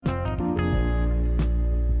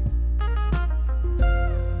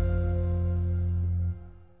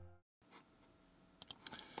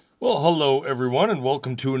Well, hello everyone, and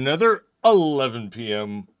welcome to another 11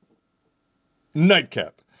 p.m.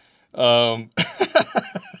 Nightcap. Um,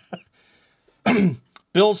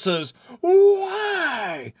 Bill says,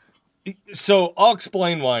 why? So I'll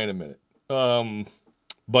explain why in a minute.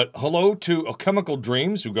 But hello to Alchemical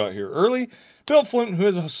Dreams, who got here early. Bill Flint, who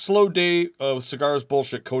has a slow day of cigars,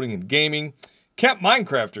 bullshit, coding, and gaming. Cat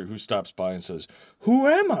Minecrafter, who stops by and says, who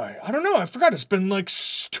am I? I don't know. I forgot. It's been like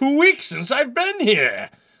 2 weeks since I've been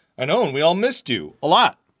here. I know, and we all missed you. A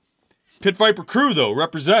lot. Pit Viper Crew, though,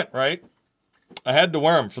 represent, right? I had to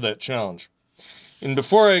wear them for that challenge. And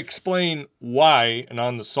before I explain why and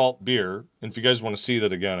on the salt beer, and if you guys want to see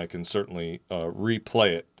that again, I can certainly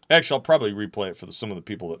replay it. Actually, I'll probably replay it for some of the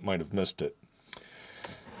people that might have missed it.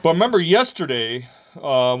 But remember yesterday,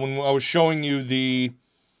 when I was showing you the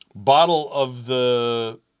bottle of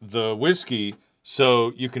the whiskey,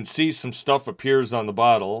 so you can see some stuff appears on the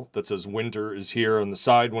bottle that says winter is here on the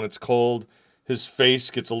side when it's cold. His face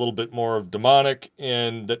gets a little bit more of demonic,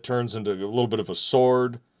 and that turns into a little bit of a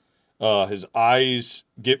sword. His eyes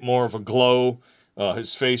get more of a glow.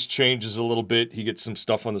 His face changes a little bit. He gets some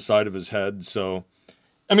stuff on the side of his head. So,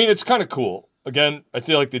 I mean, it's kind of cool. Again, I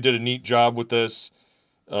feel like they did a neat job with this.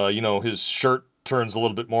 His shirt turns a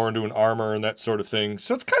little bit more into an armor and that sort of thing.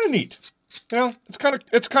 So it's kind of neat. It's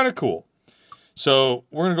kind of cool. So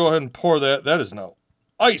we're going to go ahead and pour that. That is now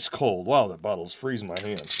ice cold. Wow, that bottle's freezing my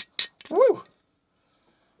hand. Woo!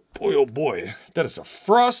 Boy, oh boy. That is a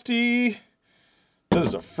frosty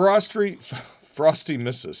missus.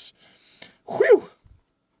 Whew!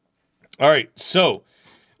 All right, so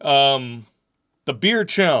the beer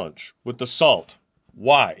challenge with the salt.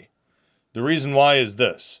 Why? The reason why is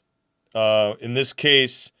this. In this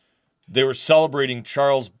case, they were celebrating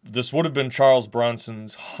this would have been Charles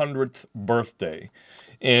Bronson's 100th birthday.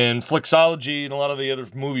 And Flixology and a lot of the other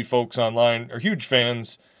movie folks online are huge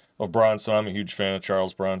fans of Bronson. I'm a huge fan of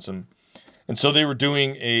Charles Bronson. And so they were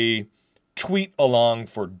doing a tweet along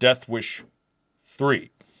for Death Wish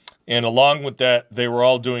 3. And along with that, they were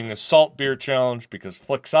all doing a salt beer challenge because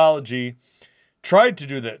Flixology tried to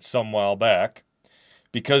do that some while back.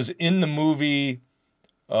 Because in the movie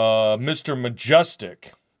Mr.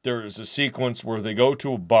 Majestic, there is a sequence where they go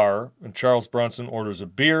to a bar and Charles Bronson orders a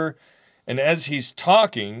beer. And as he's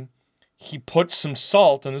talking, he puts some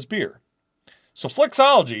salt in his beer. So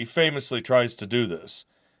Flixology famously tries to do this.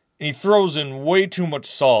 And he throws in way too much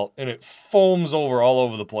salt and it foams over all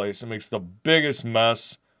over the place. It makes the biggest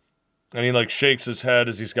mess. And he shakes his head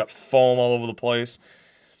as he's got foam all over the place.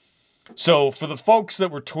 So for the folks that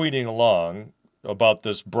were tweeting along about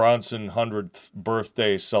this Bronson 100th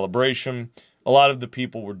birthday celebration, a lot of the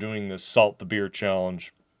people were doing this Salt the Beer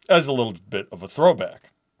challenge as a little bit of a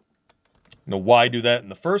throwback. Now, why do that in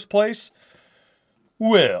the first place?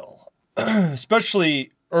 Well,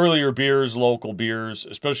 especially earlier beers, local beers,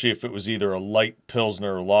 especially if it was either a light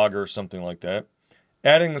Pilsner or lager or something like that,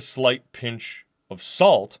 adding a slight pinch of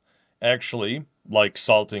salt, actually, like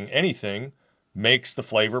salting anything, makes the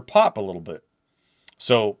flavor pop a little bit.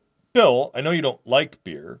 So, Bill, I know you don't like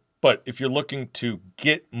beer, but if you're looking to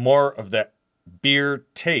get more of that beer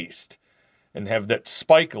taste and have that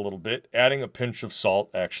spike a little bit, adding a pinch of salt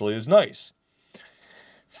actually is nice.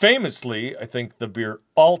 Famously, I think the beer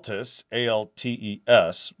Altes,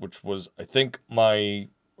 A-L-T-E-S, which was, I think, my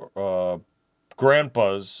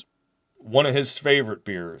grandpa's, one of his favorite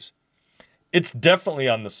beers, it's definitely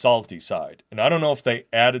on the salty side. And I don't know if they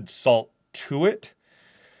added salt to it,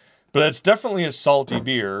 but it's definitely a salty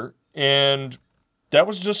beer. And that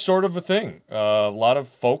was just sort of a thing. A lot of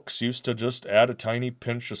folks used to just add a tiny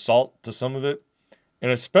pinch of salt to some of it. And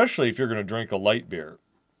especially if you're going to drink a light beer.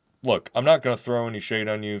 Look, I'm not going to throw any shade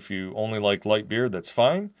on you if you only like light beer. That's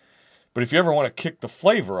fine. But if you ever want to kick the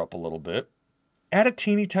flavor up a little bit, add a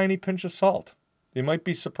teeny tiny pinch of salt. You might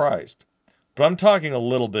be surprised. But I'm talking a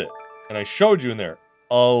little bit. And I showed you in there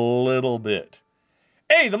a little bit.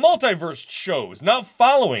 Hey, the Multiverse show is now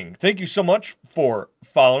following. Thank you so much for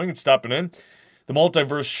following and stopping in. The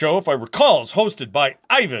Multiverse show, if I recall, is hosted by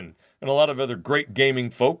Ivan and a lot of other great gaming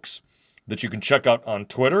folks that you can check out on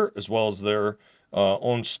Twitter, as well as their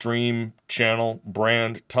own stream, channel,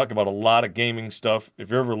 brand. Talk about a lot of gaming stuff. If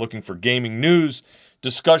you're ever looking for gaming news,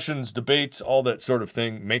 discussions, debates, all that sort of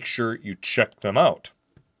thing, make sure you check them out.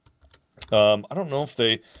 I don't know if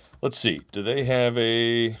they... Let's see. Do they have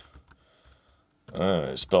a...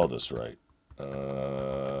 I spelled this right.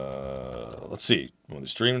 Let's see. Want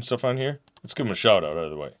to stream and stuff on here? Let's give them a shout out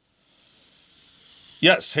either way.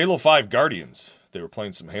 Yes, Halo 5 Guardians. They were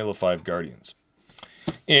playing some Halo 5 Guardians.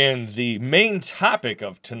 And the main topic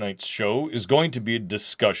of tonight's show is going to be a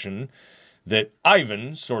discussion that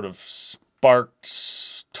Ivan sort of sparked,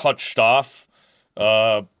 touched off.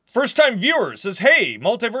 First-time viewer says, hey,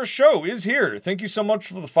 Multiverse Show is here. Thank you so much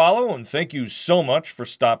for the follow, and thank you so much for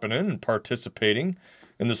stopping in and participating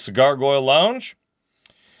in the Cigar Goyle Lounge.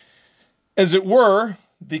 As it were,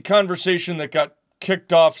 the conversation that got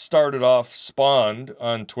kicked off, started off, spawned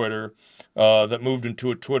on Twitter, that moved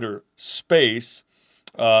into a Twitter space,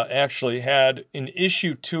 actually had an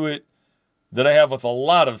issue to it that I have with a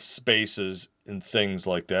lot of spaces and things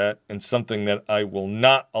like that, and something that I will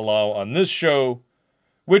not allow on this show,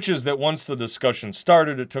 which is that once the discussion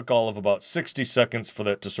started, it took all of about 60 seconds for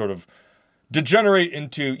that to sort of degenerate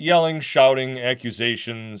into yelling, shouting,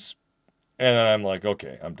 accusations, and then I'm like,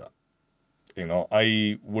 okay, I'm done. You know,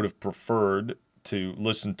 I would have preferred to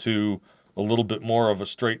listen to a little bit more of a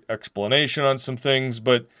straight explanation on some things,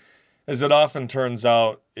 but as it often turns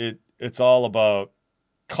out, it's all about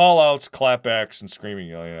call-outs, clapbacks, and screaming,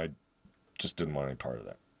 yelling. I just didn't want any part of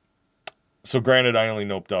that. So granted, I only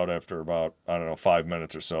noped out after about, 5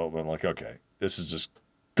 minutes or so, but I'm like, okay, this is just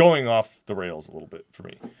going off the rails a little bit for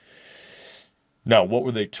me. Now, what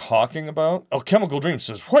were they talking about? Oh, Chemical Dream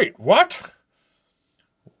says, wait, what?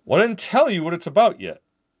 Well, I didn't tell you what it's about yet.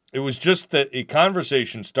 It was just that a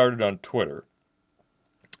conversation started on Twitter,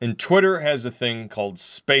 and Twitter has a thing called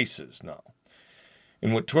Spaces now.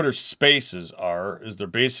 And what Twitter Spaces are is they're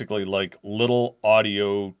basically like little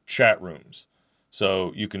audio chat rooms.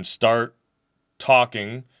 So you can start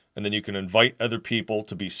talking, and then you can invite other people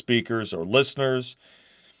to be speakers or listeners.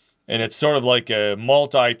 And it's sort of like a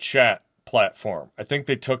multi-chat platform. I think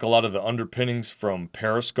they took a lot of the underpinnings from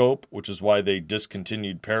Periscope, which is why they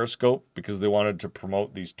discontinued Periscope, because they wanted to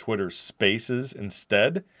promote these Twitter Spaces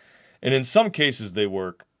instead. And in some cases they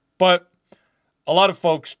work, but a lot of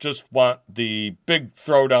folks just want the big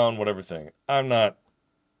throwdown, whatever thing. I'm not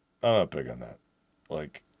big on that.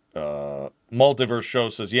 Like, Multiverse Show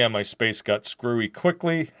says, yeah, my space got screwy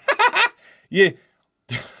quickly. Yeah.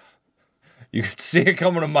 You could see it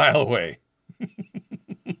coming a mile away.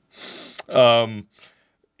 I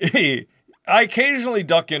occasionally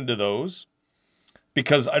duck into those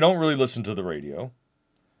because I don't really listen to the radio.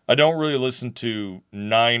 I don't really listen to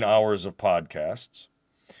 9 hours of podcasts.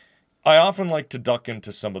 I often like to duck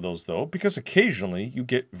into some of those, though, because occasionally you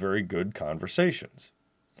get very good conversations.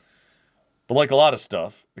 But like a lot of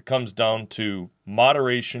stuff, it comes down to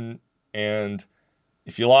moderation, and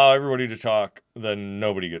if you allow everybody to talk, then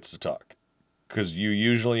nobody gets to talk. Because you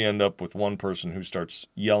usually end up with one person who starts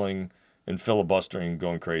yelling and filibustering,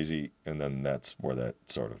 going crazy, and then that's where that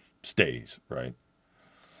sort of stays, right?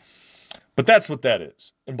 But that's what that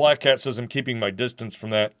is. And Black Cat says, I'm keeping my distance from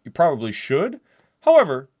that. You probably should.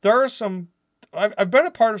 However, there are some... I've been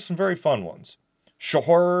a part of some very fun ones.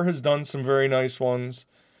 Shahorror has done some very nice ones.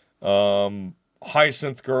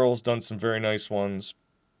 Hyacinth Girl's done some very nice ones.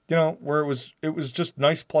 You know, where it was just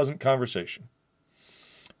nice, pleasant conversation.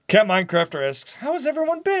 Cat Minecrafter asks, how has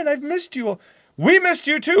everyone been? I've missed you. We missed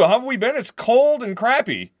you too. How have we been? It's cold and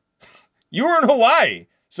crappy. You were in Hawaii.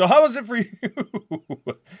 So how is it for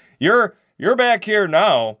you? You're back here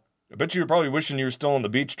now. I bet you were probably wishing you were still on the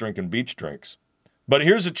beach drinking beach drinks. But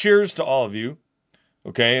here's a cheers to all of you.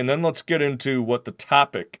 Okay, and then let's get into what the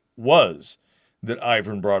topic was that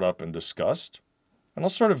Ivan brought up and discussed. And I'll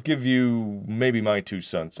sort of give you maybe my 2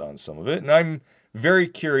 cents on some of it. And I'm very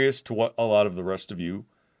curious to what a lot of the rest of you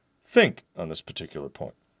think on this particular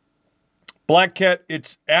point. Black Cat,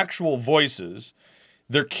 it's actual voices.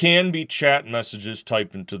 There can be chat messages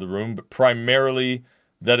typed into the room, but primarily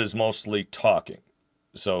that is mostly talking.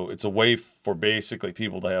 So it's a way for basically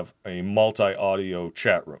people to have a multi-audio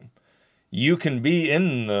chat room. You can be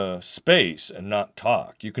in the space and not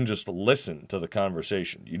talk. You can just listen to the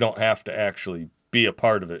conversation. You don't have to actually be a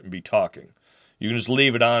part of it and be talking. You can just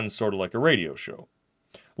leave it on sort of like a radio show.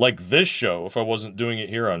 Like this show, if I wasn't doing it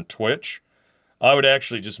here on Twitch, I would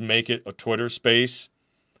actually just make it a Twitter space,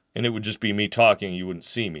 and it would just be me talking. You wouldn't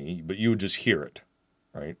see me, but you would just hear it,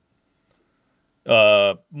 right?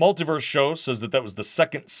 Multiverse Show says that was the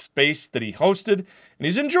second space that he hosted, and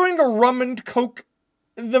he's enjoying a rum and coke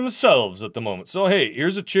themselves at the moment. So, hey,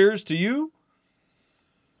 here's a cheers to you.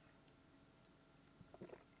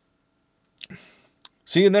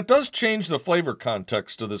 See, and that does change the flavor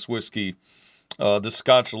context of this whiskey, this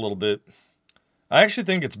scotch a little bit. I actually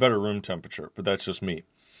think it's better room temperature, but that's just me.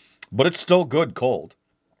 But it's still good cold.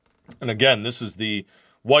 And again, this is the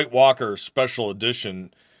White Walker special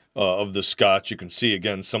edition of the scotch. You can see,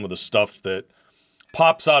 again, some of the stuff that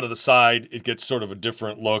pops out of the side. It gets sort of a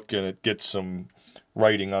different look, and it gets some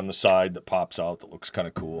writing on the side that pops out that looks kind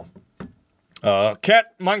of cool.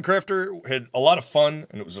 Cat Minecrafter had a lot of fun,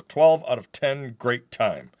 and it was a 12 out of 10 great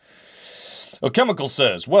time. A chemical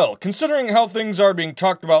says, well, considering how things are being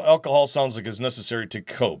talked about, alcohol sounds like it's necessary to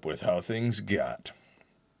cope with how things got.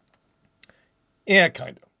 Yeah,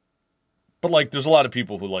 kind of. But, like, there's a lot of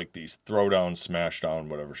people who like these throwdown, smash down,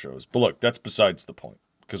 whatever shows. But look, that's besides the point.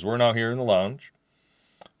 Because we're now here in the lounge.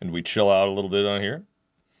 And we chill out a little bit on here.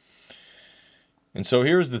 And so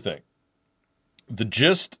here's the thing. The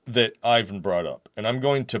gist that Ivan brought up, and I'm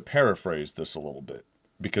going to paraphrase this a little bit.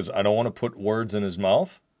 Because I don't want to put words in his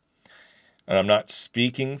mouth. And I'm not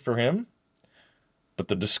speaking for him. But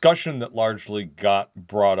the discussion that largely got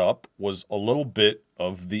brought up was a little bit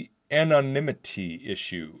of the anonymity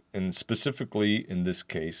issue, and specifically in this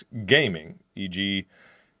case, gaming, e.g.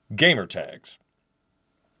 gamer tags.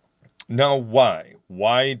 Now, why?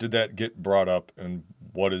 Why did that get brought up, and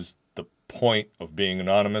what is the point of being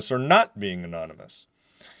anonymous or not being anonymous?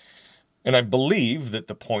 And I believe that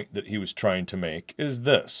the point that he was trying to make is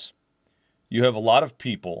this. You have a lot of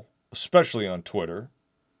people, especially on Twitter.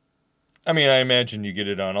 I mean, I imagine you get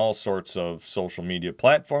it on all sorts of social media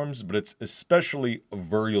platforms, but it's especially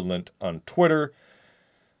virulent on Twitter.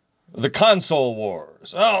 The console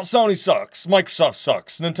wars. Oh, Sony sucks. Microsoft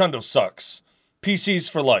sucks. Nintendo sucks.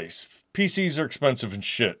 PCs for life. PCs are expensive and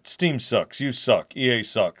shit. Steam sucks. You suck. EA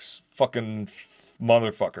sucks. Fucking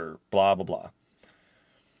motherfucker. Blah, blah, blah.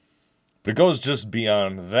 But it goes just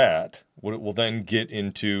beyond that. What it will then get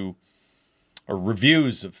into are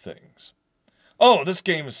reviews of things. Oh, this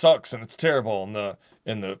game sucks and it's terrible and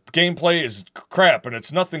the gameplay is crap and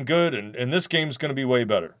it's nothing good and this game's going to be way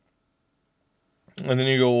better. And then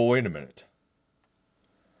you go, well, wait a minute.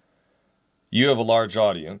 You have a large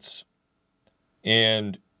audience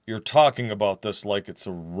and you're talking about this like it's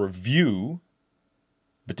a review,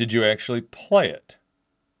 but did you actually play it?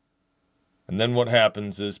 And then what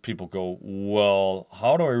happens is people go, well,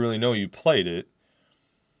 how do I really know you played it?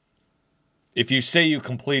 If you say you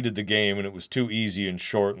completed the game and it was too easy and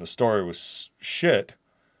short and the story was shit,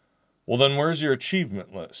 well, then where's your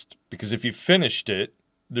achievement list? Because if you finished it,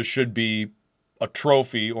 there should be a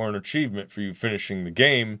trophy or an achievement for you finishing the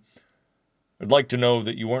game. I'd like to know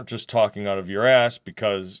that you weren't just talking out of your ass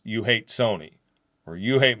because you hate Sony or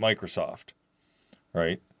you hate Microsoft,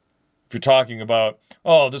 right? If you're talking about,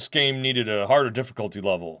 oh, this game needed a harder difficulty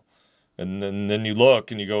level, and then you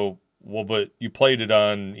look and you go, well, but you played it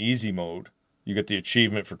on easy mode. You get the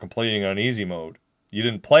achievement for completing on easy mode. You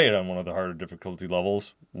didn't play it on one of the harder difficulty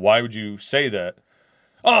levels. Why would you say that?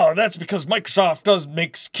 Oh, that's because Microsoft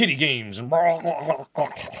makes kiddie games. And blah, blah, blah.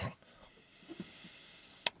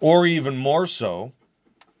 Or even more so,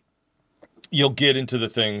 you'll get into the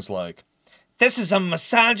things like, this is a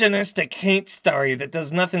misogynistic hate story that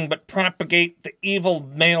does nothing but propagate the evil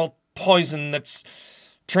male poison that's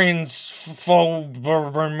transphobe.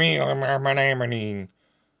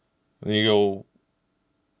 And you go,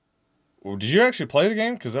 well, did you actually play the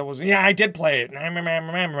game? Because that was, yeah, I did play it.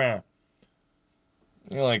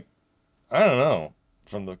 You're like, I don't know.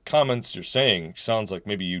 From the comments you're saying, sounds like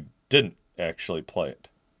maybe you didn't actually play it.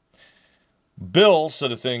 Bill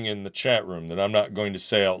said a thing in the chat room that I'm not going to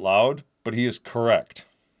say out loud, but he is correct.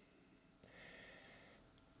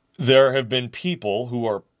 There have been people who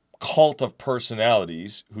are cult of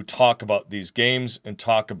personalities who talk about these games and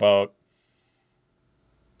talk about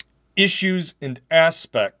issues and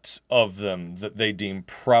aspects of them that they deem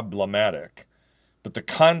problematic. But the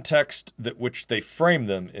context that which they frame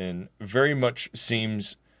them in very much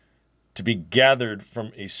seems to be gathered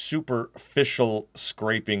from a superficial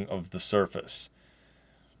scraping of the surface.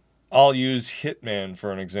 I'll use Hitman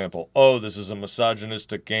for an example. Oh, this is a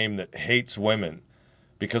misogynistic game that hates women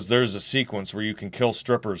because there's a sequence where you can kill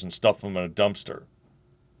strippers and stuff them in a dumpster.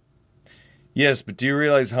 Yes, but do you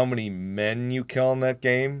realize how many men you kill in that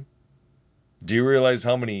game? Do you realize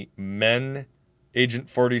how many men Agent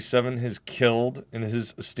 47 has killed in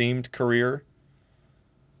his esteemed career?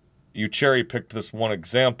 You cherry-picked this one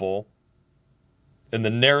example, and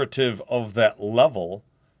the narrative of that level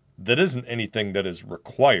that isn't anything that is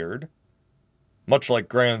required. Much like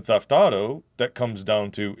Grand Theft Auto, that comes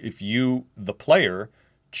down to if you, the player,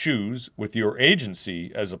 choose with your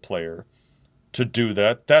agency as a player to do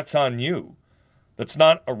that, that's on you. That's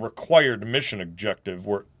not a required mission objective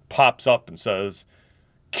where it pops up and says,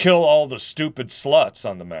 kill all the stupid sluts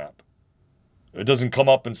on the map. It doesn't come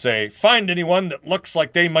up and say, find anyone that looks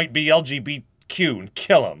like they might be LGBTQ and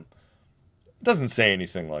kill them. It doesn't say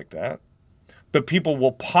anything like that. But people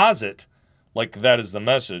will posit like that is the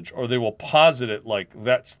message, or they will posit it like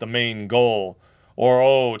that's the main goal, or,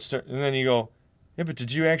 oh, it's... And then you go, yeah, but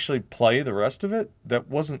did you actually play the rest of it? That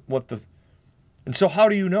wasn't what the... And so how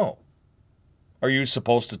do you know? Are you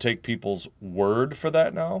supposed to take people's word for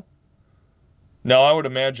that now? Now, I would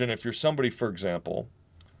imagine if you're somebody, for example,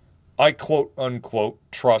 I quote unquote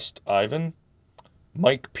trust Ivan.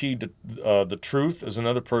 Mike P. The Truth is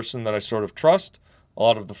another person that I sort of trust. A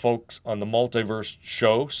lot of the folks on the Multiverse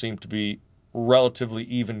show seem to be relatively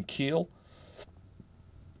even keel.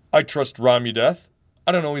 I trust Romudeth.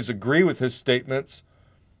 I don't always agree with his statements,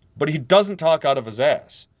 but he doesn't talk out of his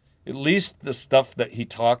ass. At least the stuff that he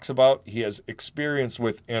talks about, he has experience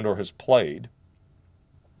with and or has played.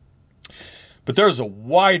 But there's a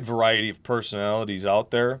wide variety of personalities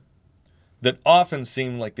out there that often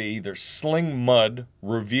seem like they either sling mud,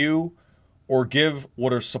 review, or give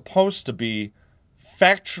what are supposed to be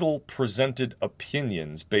factual presented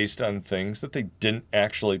opinions based on things that they didn't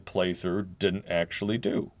actually play through, didn't actually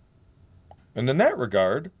do. And in that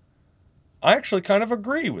regard, I actually kind of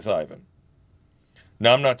agree with Ivan.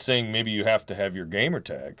 Now, I'm not saying maybe you have to have your gamer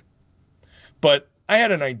tag, but I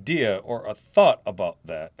had an idea or a thought about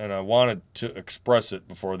that, and I wanted to express it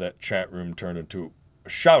before that chat room turned into a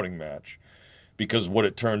shouting match, because what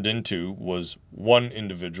it turned into was one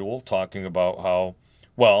individual talking about how,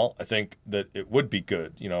 well, I think that it would be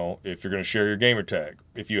good, you know, if you're going to share your gamer tag.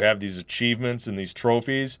 If you have these achievements and these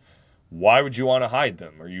trophies, why would you want to hide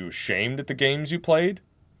them? Are you ashamed at the games you played?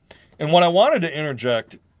 And what I wanted to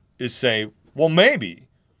interject is say, well, maybe.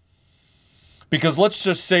 Because let's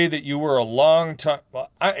just say that you were a long time,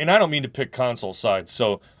 and I don't mean to pick console sides,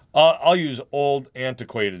 so I'll use old,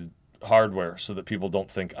 antiquated hardware so that people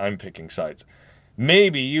don't think I'm picking sides.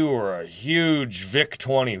 Maybe you were a huge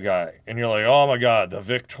VIC-20 guy, and you're like, oh my god, the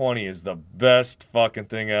VIC-20 is the best fucking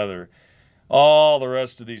thing ever. All the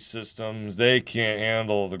rest of these systems, they can't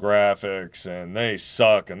handle the graphics, and they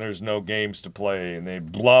suck, and there's no games to play, and they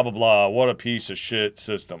blah, blah, blah. What a piece of shit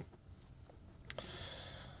system.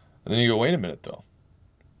 And then you go, wait a minute, though.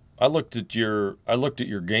 I looked at your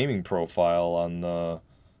gaming profile on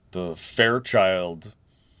the Fairchild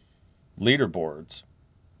leaderboards,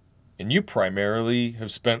 and you primarily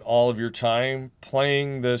have spent all of your time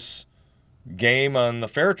playing this game on the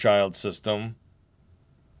Fairchild system.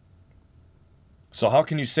 So how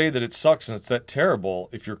can you say that it sucks and it's that terrible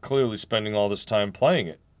if you're clearly spending all this time playing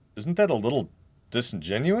it? Isn't that a little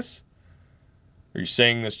disingenuous? Are you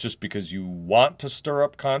saying this just because you want to stir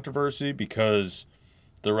up controversy because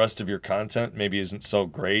the rest of your content maybe isn't so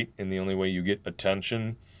great and the only way you get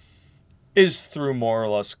attention is through more or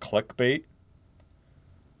less clickbait?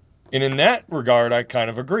 And in that regard, I kind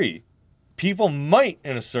of agree. People might,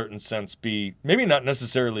 in a certain sense, be maybe not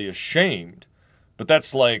necessarily ashamed, but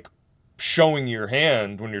that's like showing your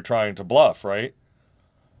hand when you're trying to bluff, right?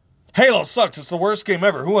 Halo sucks. It's the worst game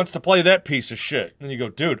ever. Who wants to play that piece of shit? And you go,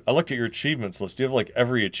 dude, I looked at your achievements list. You have like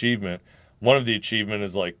every achievement. One of the achievement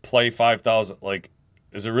is like play 5,000. Like,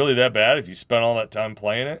 is it really that bad if you spent all that time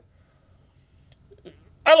playing it?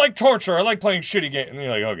 I like torture. I like playing shitty games. And you're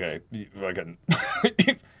like,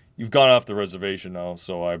 okay, you've gone off the reservation now.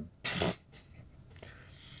 So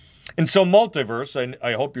and so Multiverse,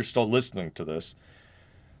 I hope you're still listening to this.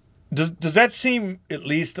 Does that seem at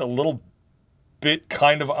least a little bit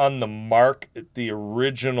kind of on the mark at the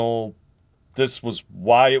original? This was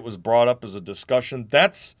why it was brought up as a discussion.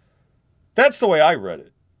 That's the way I read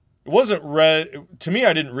it. It wasn't read to me.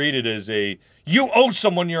 I didn't read it as a you owe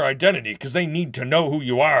someone your identity because they need to know who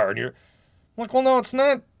you are, and you're I'm like, well, no, it's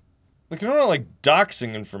not. Like, you're not like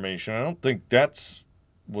doxing information. I don't think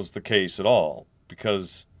was the case at all,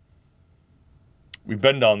 because we've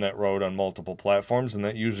been down that road on multiple platforms, and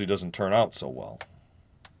that usually doesn't turn out so well.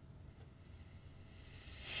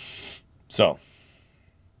 So,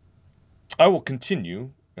 I will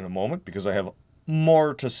continue in a moment because I have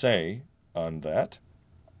more to say on that.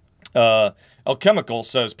 Alchemical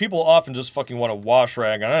says, people often just fucking want to wash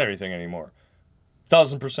rag on everything anymore.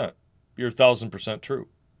 1,000%. You're 1,000% true.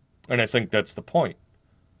 And I think that's the point.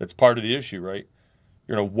 That's part of the issue, right?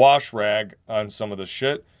 You're going to wash rag on some of the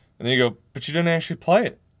shit, and then you go, but you didn't actually play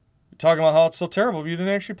it. You're talking about how it's so terrible, but you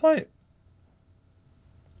didn't actually play it.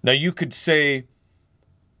 Now, you could say,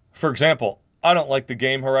 for example, I don't like the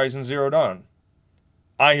game Horizon Zero Dawn.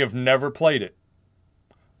 I have never played it.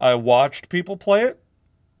 I watched people play it.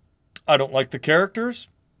 I don't like the characters.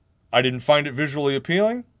 I didn't find it visually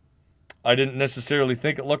appealing. I didn't necessarily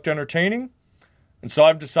think it looked entertaining. And so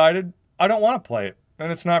I've decided I don't want to play it,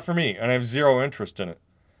 and it's not for me, and I have zero interest in it.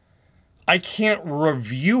 I can't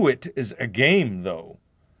review it as a game, though.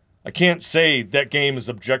 I can't say that game is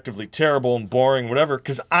objectively terrible and boring, whatever,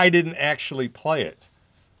 because I didn't actually play it.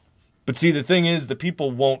 But see, the thing is, the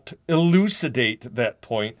people won't elucidate that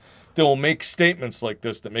point. They will make statements like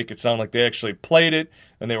this that make it sound like they actually played it,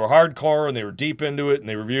 and they were hardcore, and they were deep into it, and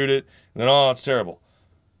they reviewed it, and then, oh, it's terrible.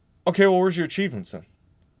 Okay, well, where's your achievements then?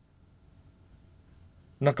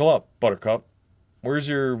 Knuckle up, Buttercup. Where's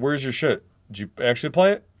your shit? Did you actually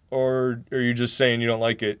play it? Or are you just saying you don't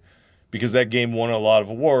like it because that game won a lot of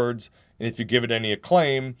awards, and if you give it any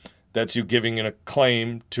acclaim, that's you giving an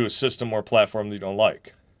acclaim to a system or platform that you don't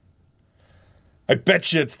like? I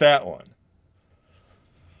bet you it's that one.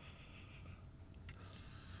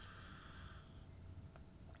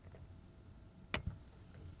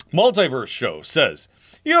 Multiverse Show says,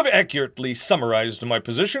 you have accurately summarized my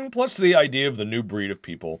position, plus the idea of the new breed of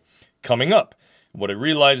people coming up. What I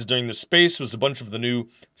realized during the space was a bunch of the new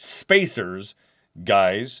spacers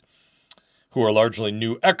guys who are largely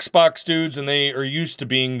new Xbox dudes, and they are used to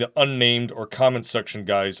being the unnamed or comment section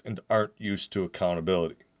guys and aren't used to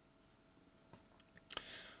accountability.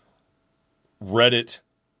 Reddit,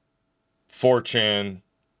 4chan,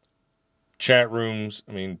 chat rooms,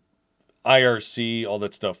 IRC, all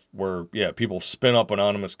that stuff where, people spin up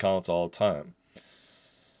anonymous accounts all the time.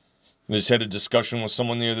 I just had a discussion with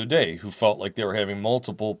someone the other day who felt like they were having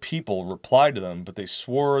multiple people reply to them, but they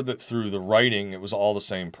swore that through the writing it was all the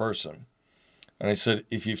same person. And I said,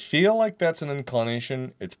 if you feel like that's an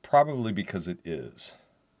inclination, it's probably because it is.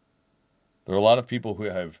 There are a lot of people who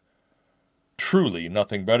have truly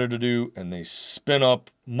nothing better to do, and they spin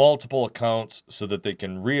up multiple accounts so that they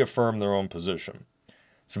can reaffirm their own position.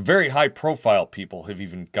 Some very high-profile people have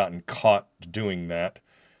even gotten caught doing that.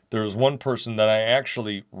 There was one person that I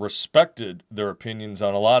actually respected their opinions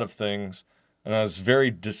on a lot of things, and I was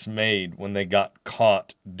very dismayed when they got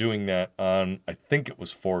caught doing that on, I think it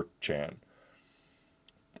was 4chan.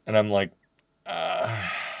 And I'm like,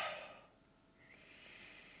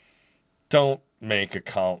 don't make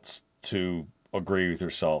accounts to agree with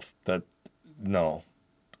yourself. No,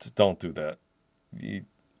 don't do that.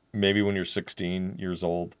 Maybe when you're 16 years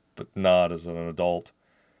old, but not as an adult.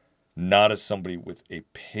 Not as somebody with a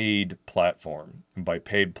paid platform. And by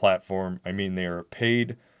paid platform, I mean they are a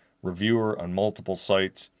paid reviewer on multiple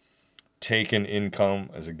sites, taking income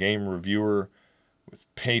as a game reviewer with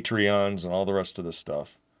Patreons and all the rest of this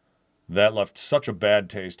stuff. That left such a bad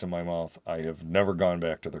taste in my mouth, I have never gone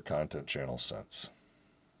back to their content channel since.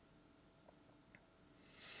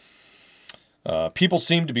 People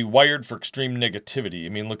seem to be wired for extreme negativity.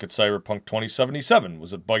 Look at Cyberpunk 2077.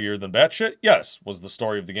 Was it buggier than batshit? Yes. Was the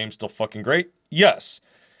story of the game still fucking great? Yes.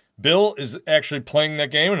 Bill is actually playing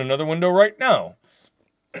that game in another window right now.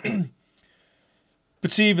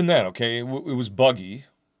 But see, even that, okay, it was buggy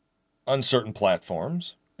on certain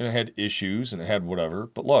platforms, and it had issues, and it had whatever.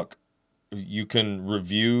 But look, you can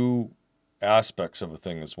review aspects of a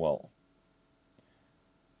thing as well.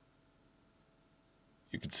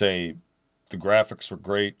 You could say the graphics were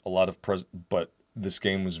great, but this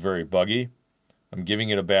game was very buggy. I'm giving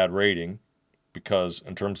it a bad rating because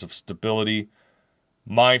in terms of stability,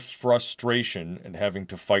 my frustration in having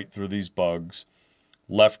to fight through these bugs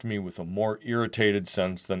left me with a more irritated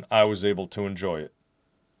sense than I was able to enjoy it.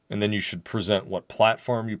 And then you should present what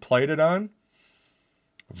platform you played it on,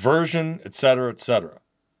 version, etc., etc.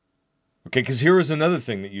 Okay, because here is another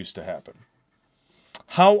thing that used to happen.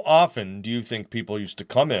 How often do you think people used to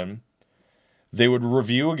come in, they would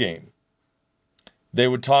review a game, they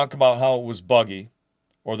would talk about how it was buggy,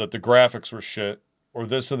 or that the graphics were shit, or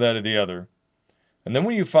this or that or the other, and then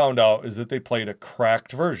what you found out is that they played a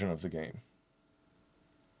cracked version of the game.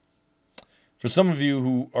 For some of you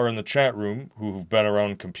who are in the chat room, who've been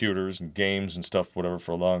around computers and games and stuff, whatever,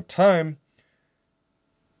 for a long time,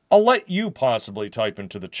 I'll let you possibly type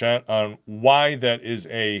into the chat on why that is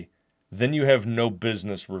then you have no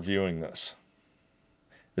business reviewing this.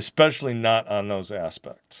 Especially not on those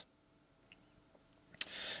aspects.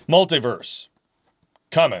 Multiverse.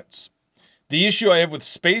 Comments. The issue I have with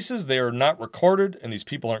spaces, they are not recorded, and these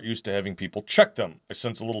people aren't used to having people check them. I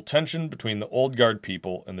sense a little tension between the old guard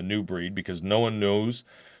people and the new breed because no one knows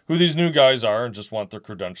who these new guys are and just want their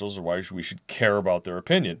credentials or why we should care about their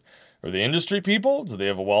opinion. Are they industry people? Do they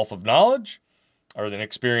have a wealth of knowledge? Are they an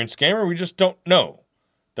experienced gamer? We just don't know.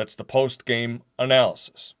 That's the post-game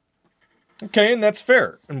analysis. Okay, and that's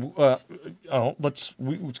fair. And let's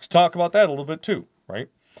talk about that a little bit too, right?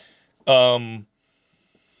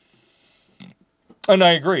 And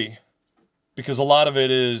I agree, because a lot of it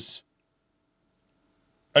is,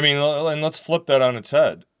 and let's flip that on its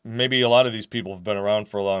head. Maybe a lot of these people have been around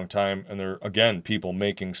for a long time, and they're, again, people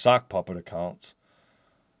making sock puppet accounts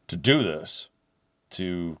to do this,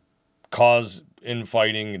 to cause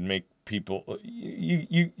infighting and make people,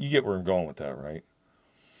 you get where I'm going with that, right?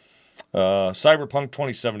 Cyberpunk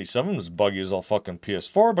 2077 was buggy as all fucking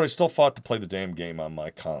PS4, but I still fought to play the damn game on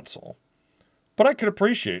my console. But I could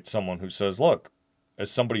appreciate someone who says, look, as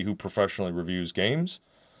somebody who professionally reviews games,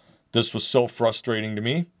 this was so frustrating to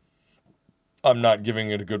me. I'm not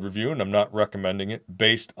giving it a good review, and I'm not recommending it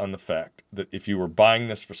based on the fact that if you were buying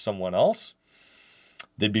this for someone else,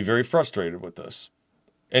 they'd be very frustrated with this.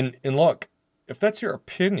 And look, if that's your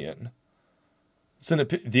opinion,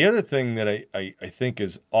 the other thing that I think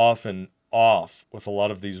is often off with a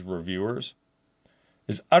lot of these reviewers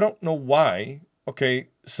is I don't know why, okay,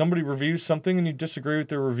 somebody reviews something and you disagree with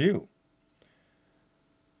their review.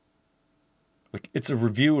 Like, it's a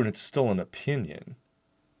review and it's still an opinion.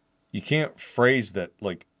 You can't phrase that,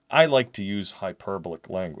 like, I like to use hyperbolic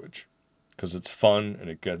language because it's fun and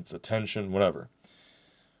it gets attention, whatever.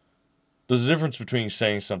 There's a difference between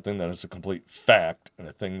saying something that is a complete fact and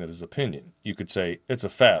a thing that is opinion. You could say, it's a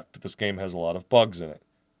fact that this game has a lot of bugs in it,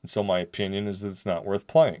 and so my opinion is that it's not worth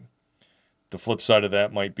playing. The flip side of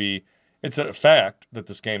that might be, it's a fact that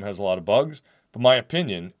this game has a lot of bugs, but my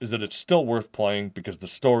opinion is that it's still worth playing because the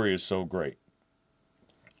story is so great.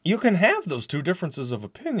 You can have those two differences of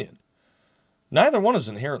opinion. Neither one is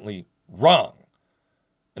inherently wrong.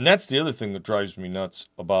 And that's the other thing that drives me nuts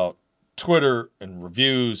about Twitter and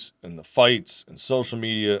reviews and the fights and social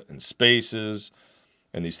media and spaces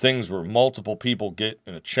and these things where multiple people get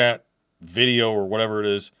in a chat video or whatever it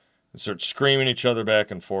is and start screaming each other back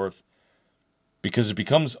and forth because it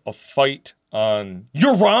becomes a fight on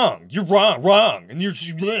you're wrong, and you're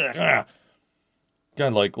just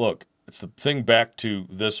God, like, look, it's the thing back to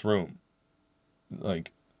this room.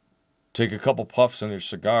 Like, take a couple puffs on your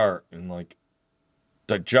cigar and, like,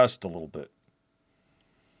 digest a little bit.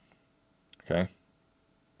 Okay?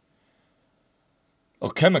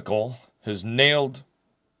 Alchemical has nailed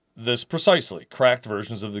this precisely. Cracked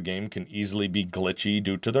versions of the game can easily be glitchy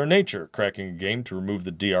due to their nature. Cracking a game to remove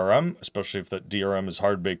the DRM, especially if that DRM is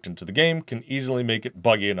hard baked into the game, can easily make it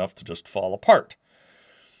buggy enough to just fall apart.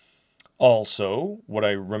 Also, what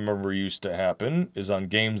I remember used to happen is on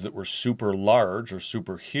games that were super large or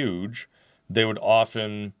super huge, they would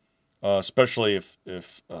often, especially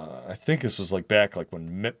if I think this was like back like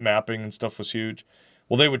when mapping and stuff was huge,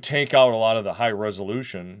 well, they would take out a lot of the high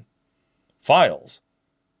resolution files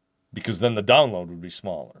because then the download would be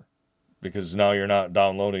smaller. Because now you're not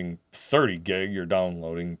downloading 30 gig, you're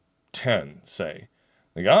downloading 10, say.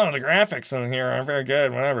 Like, oh, the graphics in here aren't very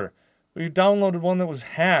good, whatever. Well, you downloaded one that was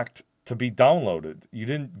hacked to be downloaded. You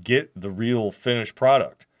didn't get the real finished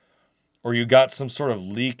product. Or you got some sort of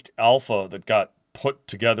leaked alpha that got put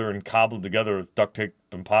together and cobbled together with duct tape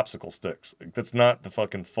and popsicle sticks. Like, that's not the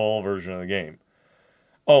fucking full version of the game.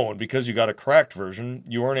 Oh, and because you got a cracked version,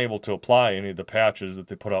 you weren't able to apply any of the patches that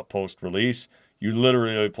they put out post-release. You're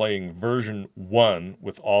literally playing version 1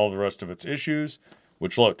 with all the rest of its issues,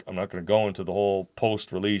 which, look, I'm not going to go into the whole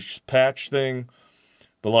post-release patch thing,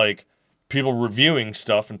 but, like, people reviewing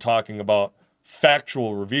stuff and talking about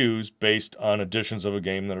factual reviews based on editions of a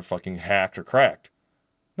game that are fucking hacked or cracked.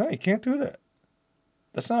 No, you can't do that.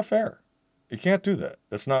 That's not fair. You can't do that.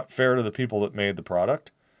 That's not fair to the people that made the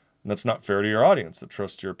product. And that's not fair to your audience that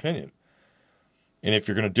trusts your opinion. And if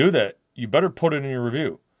you're going to do that, you better put it in your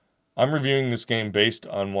review. I'm reviewing this game based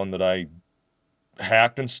on one that I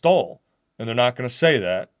hacked and stole. And they're not going to say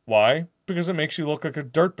that. Why? Because it makes you look like a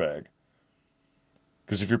dirtbag.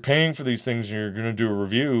 Because if you're paying for these things and you're going to do a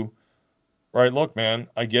review, right, look, man,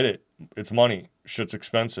 I get it. It's money. Shit's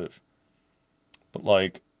expensive. But,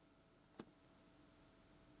 like,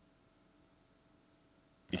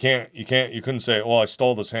 you couldn't say, well, I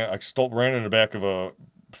stole this, ran in the back of a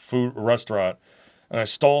restaurant and I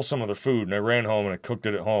stole some of their food and I ran home and I cooked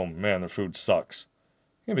it at home. Man, their food sucks.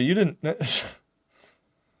 Yeah, but you didn't,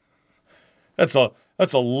 that's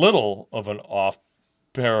a little of an off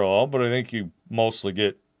parallel, but I think you mostly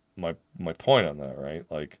get my point on that, right?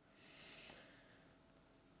 Like,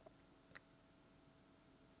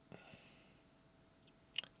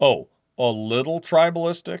 oh, a little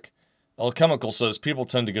tribalistic? Alchemical says people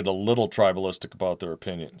tend to get a little tribalistic about their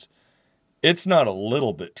opinions. It's not a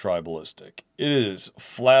little bit tribalistic. It is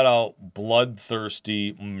flat out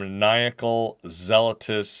bloodthirsty, maniacal,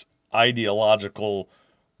 zealotous, ideological,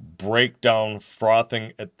 breakdown,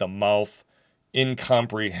 frothing at the mouth,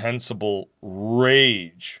 incomprehensible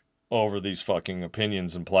rage over these fucking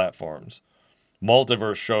opinions and platforms.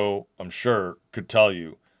 Multiverse Show, I'm sure, could tell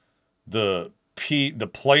you the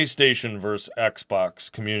PlayStation versus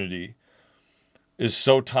Xbox community is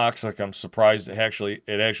so toxic. I'm surprised it actually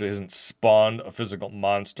hasn't spawned a physical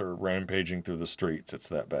monster rampaging through the streets. It's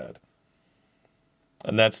that bad.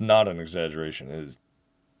 And that's not an exaggeration. It is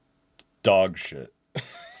dog shit.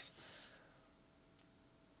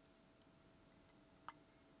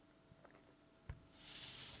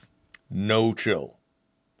 No chill.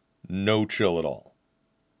 No chill at all.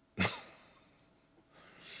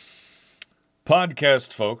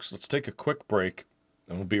 podcast, folks. Let's take a quick break,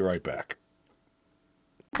 and we'll be right back.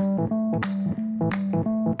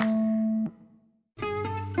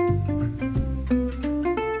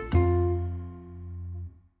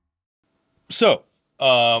 So,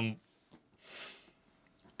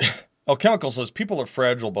 Alchemical says people are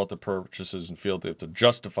fragile about their purchases and feel they have to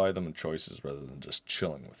justify them in choices rather than just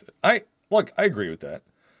chilling with it. I agree with that.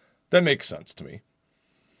 That makes sense to me.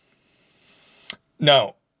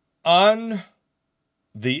 Now, on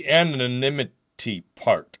the anonymity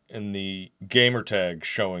part and the gamer tag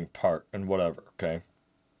showing part and whatever, okay?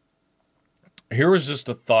 Here was just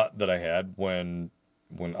a thought that I had when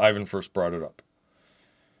Ivan first brought it up.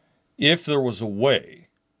 If there was a way,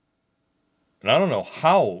 and I don't know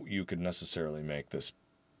how you could necessarily make this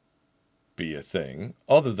be a thing,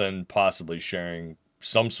 other than possibly sharing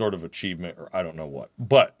some sort of achievement or I don't know what.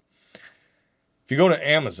 But if you go to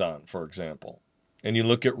Amazon, for example, and you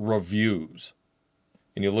look at reviews,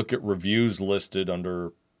 and you look at reviews listed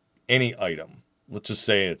under any item, let's just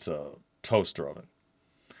say it's a toaster oven.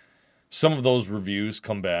 Some of those reviews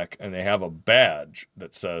come back and they have a badge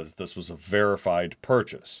that says this was a verified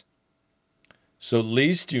purchase. So at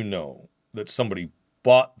least you know that somebody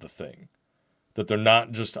bought the thing, that they're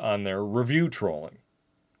not just on their review trolling.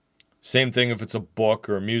 Same thing if it's a book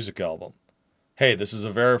or a music album. Hey, this is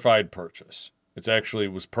a verified purchase. It actually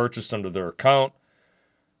was purchased under their account.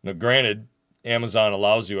 Now, granted, Amazon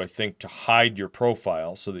allows you, I think, to hide your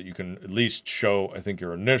profile so that you can at least show, I think,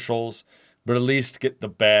 your initials, but at least get the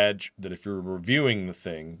badge that if you're reviewing the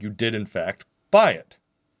thing, you did, in fact, buy it.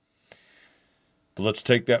 But let's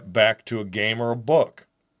take that back to a game or a book.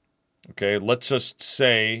 Okay, let's just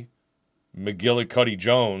say McGillicuddy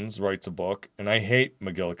Jones writes a book, and I hate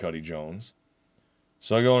McGillicuddy Jones.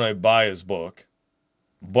 So I go and I buy his book,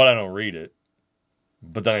 but I don't read it.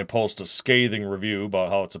 But then I post a scathing review about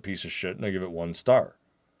how it's a piece of shit, and I give it 1 star.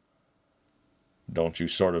 Don't you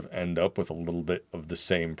sort of end up with a little bit of the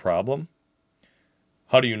same problem?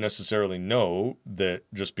 How do you necessarily know that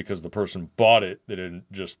just because the person bought it, they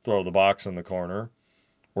didn't just throw the box in the corner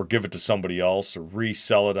or give it to somebody else or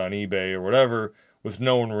resell it on eBay or whatever with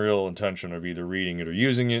no real intention of either reading it or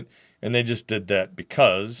using it, and they just did that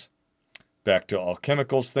because, back to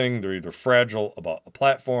Alchemical's thing, they're either fragile about a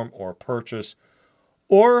platform or a purchase,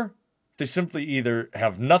 or they simply either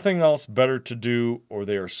have nothing else better to do or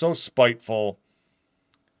they are so spiteful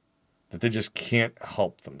that they just can't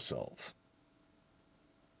help themselves.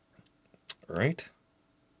 Right?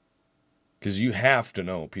 Because you have to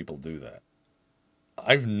know people do that.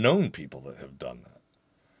 I've known people that have done that.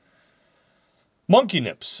 Monkey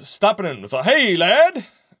Nips stopping in with a "hey lad"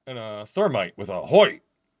 and a Thermite with a "hoy."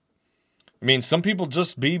 I mean, some people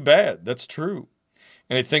just be bad. That's true.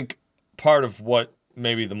 And I think part of what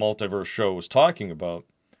maybe the Multiverse show was talking about,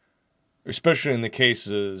 especially in the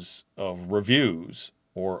cases of reviews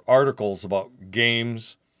or articles about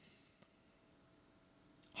games,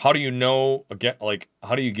 how do you know, again, like,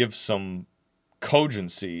 how do you give some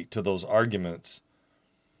cogency to those arguments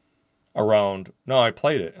around, no, I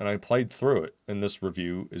played it and I played through it, and this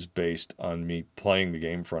review is based on me playing the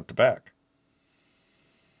game front to back?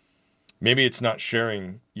 Maybe it's not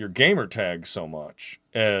sharing your gamer tag so much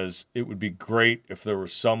as it would be great if there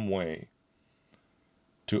was some way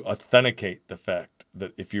to authenticate the fact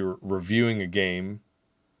that if you're reviewing a game,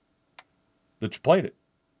 that you played it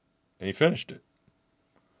and you finished it.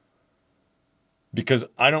 Because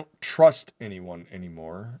I don't trust anyone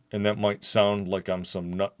anymore, and that might sound like I'm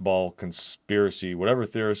some nutball conspiracy, whatever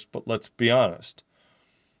theorist, but let's be honest.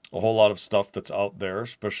 A whole lot of stuff that's out there,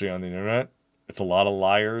 especially on the internet, it's a lot of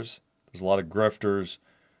liars, there's a lot of grifters,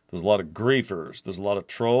 there's a lot of griefers, there's a lot of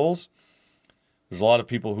trolls, there's a lot of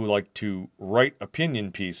people who like to write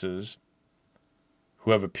opinion pieces,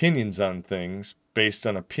 who have opinions on things based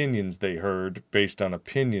on opinions they heard, based on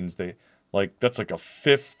opinions they... Like, that's like a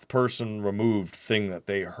 5th person removed thing that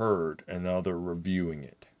they heard, and now they're reviewing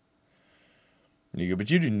it. And you go, but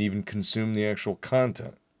you didn't even consume the actual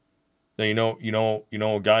content. Now, you know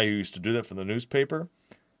a guy who used to do that for the newspaper?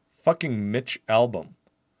 Fucking Mitch Albom.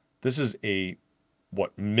 This is a,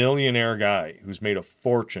 millionaire guy who's made a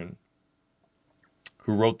fortune,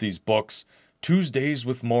 who wrote these books, Tuesdays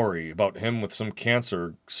with Maury, about him with some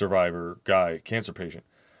cancer survivor guy, cancer patient.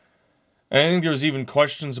 And I think there was even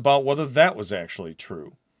questions about whether that was actually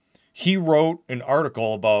true. He wrote an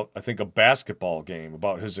article about, I think, a basketball game,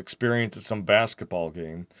 about his experience at some basketball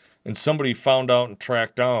game, and somebody found out and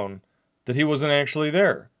tracked down that he wasn't actually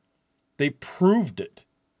there. They proved it.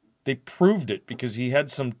 They proved it because he had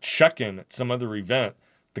some check-in at some other event.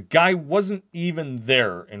 The guy wasn't even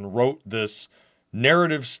there and wrote this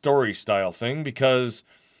narrative story style thing because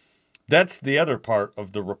That's the other part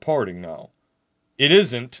of the reporting now. It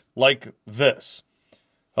isn't like this.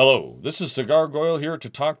 Hello, this is Cigar Goyle here to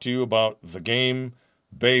talk to you about the game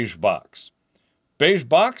Beige Box. Beige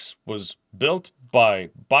Box was built by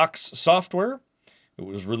Box Software. It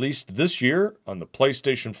was released this year on the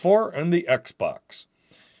PlayStation 4 and the Xbox.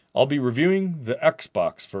 I'll be reviewing the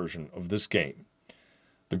Xbox version of this game.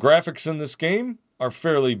 The graphics in this game are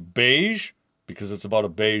fairly beige because it's about a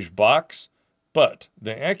beige box, but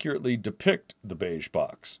they accurately depict the beige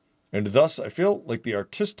box. And thus, I feel like the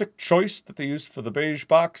artistic choice that they used for the beige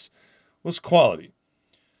box was quality.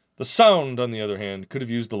 The sound, on the other hand, could have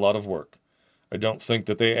used a lot of work. I don't think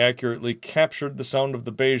that they accurately captured the sound of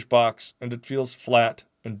the beige box, and it feels flat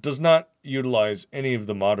and does not utilize any of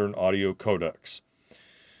the modern audio codecs.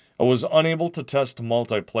 I was unable to test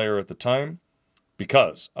multiplayer at the time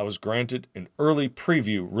because I was granted an early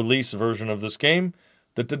preview release version of this game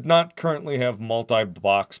that did not currently have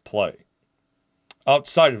multi-box play.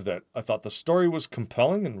 Outside of that, I thought the story was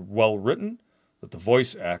compelling and well written, that the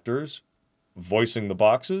voice actors voicing the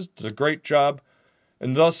boxes did a great job,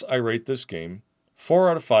 and thus I rate this game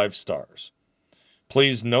 4 out of 5 stars.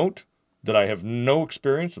 Please note that I have no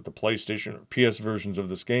experience with the PlayStation or PS versions of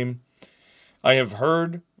this game. I have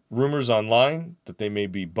heard rumors online that they may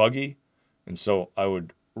be buggy, and so I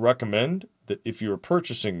would recommend that if you are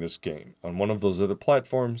purchasing this game on one of those other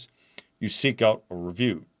platforms, you seek out a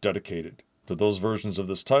review dedicated to those versions of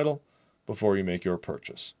this title before you make your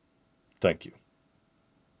purchase. Thank you.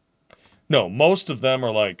 No, most of them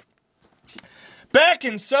are like, back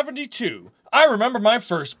in 72, I remember my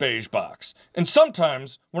first beige box. And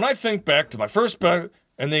sometimes when I think back to my first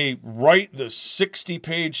and they write the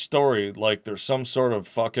 60-page story like they're some sort of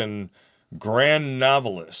fucking grand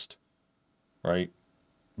novelist, right?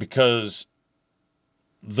 Because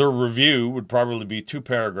their review would probably be 2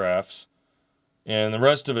 paragraphs, and the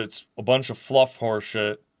rest of it's a bunch of fluff horse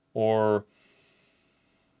shit, or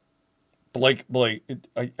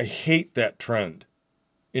I hate that trend.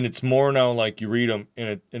 And it's more now like you read them,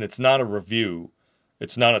 and it's not a review.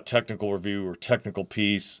 It's not a technical review or technical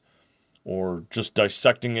piece or just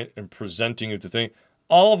dissecting it and presenting it to thing.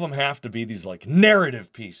 All of them have to be these like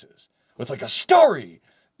narrative pieces with like a story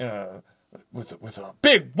and with a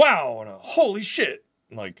big wow and a holy shit.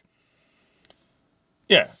 Like,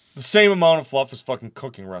 yeah, the same amount of fluff as fucking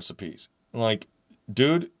cooking recipes. Like,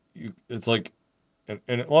 dude, it's like,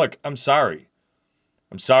 and look, I'm sorry.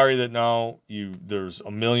 I'm sorry that now there's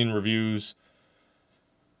a million reviews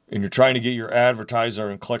and you're trying to get your advertiser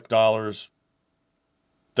and click dollars.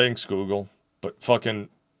 Thanks, Google. But fucking,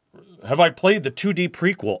 have I played the 2D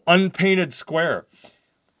prequel, Unpainted Square?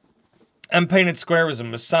 Unpainted Square was a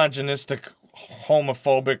misogynistic,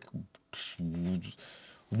 homophobic,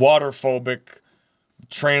 waterphobic,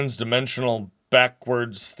 trans-dimensional,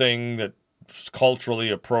 backwards thing that culturally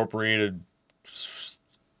appropriated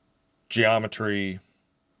geometry.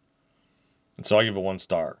 And so I give it 1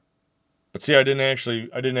 star. But see, I didn't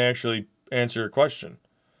actually answer your question.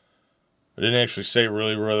 I didn't actually say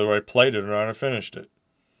really whether I played it or not. I finished it.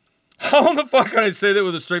 How the fuck can I say that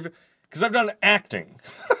with a straight face? Because I've done acting.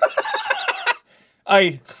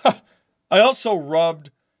 I also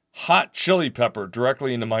rubbed hot chili pepper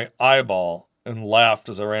directly into my eyeball and laughed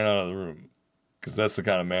as I ran out of the room. Because that's the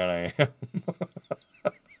kind of man I am.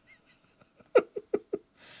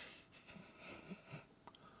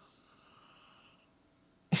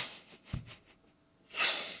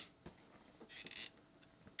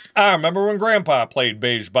 I remember when Grandpa played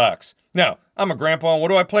Beige Box. Now, I'm a grandpa, and what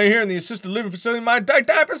do I play here in the assisted living facility in my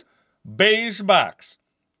diapers? Beige Box.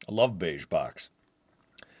 I love Beige Box.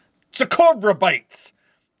 It's a Cobra Bites.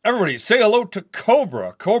 Everybody, say hello to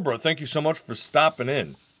Cobra. Cobra, thank you so much for stopping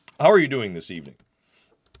in. How are you doing this evening?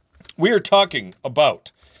 We are talking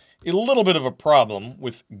about a little bit of a problem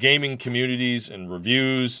with gaming communities and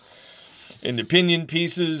reviews and opinion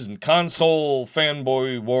pieces and console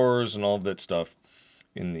fanboy wars and all of that stuff.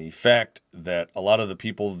 In the fact that a lot of the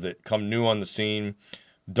people that come new on the scene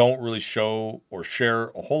don't really show or share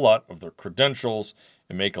a whole lot of their credentials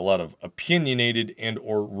and make a lot of opinionated and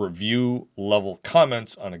or review level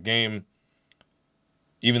comments on a game,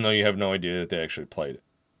 even though you have no idea that they actually played it.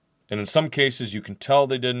 And in some cases, you can tell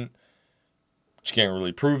they didn't, but you can't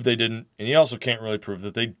really prove they didn't, and you also can't really prove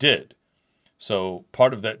that they did. So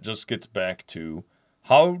part of that just gets back to,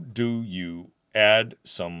 how do you add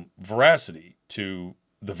some veracity to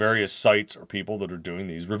the various sites or people that are doing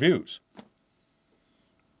these reviews?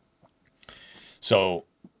 So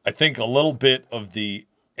I think a little bit of the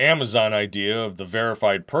Amazon idea of the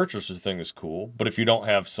verified purchaser thing is cool, but if you don't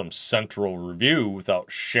have some central review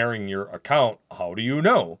without sharing your account, how do you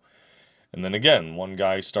know? And then again, one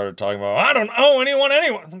guy started talking about, I don't owe anyone.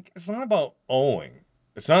 I'm like, it's not about owing.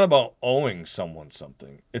 It's not about owing someone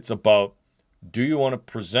something. It's about, do you want to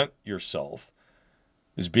present yourself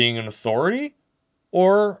as being an authority,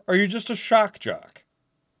 or are you just a shock jock?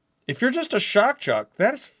 If you're just a shock jock,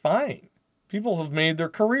 that is fine. People have made their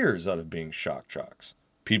careers out of being shock jocks.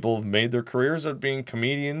 People have made their careers out of being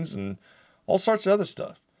comedians and all sorts of other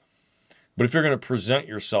stuff. But if you're going to present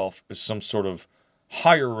yourself as some sort of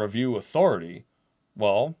higher review authority,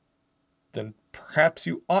 well, then perhaps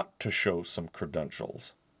you ought to show some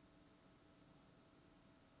credentials.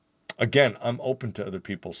 Again, I'm open to other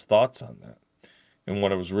people's thoughts on that. And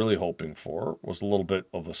what I was really hoping for was a little bit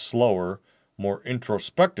of a slower, more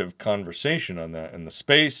introspective conversation on that in the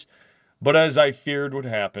space. But as I feared would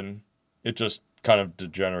happen, it just kind of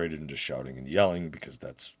degenerated into shouting and yelling because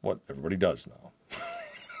that's what everybody does now.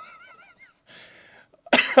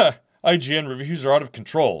 IGN reviews are out of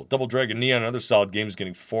control. Double Dragon Neon and other solid games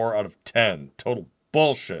getting 4 out of 10. Total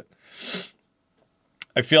bullshit.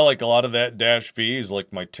 I feel like a lot of that dash V is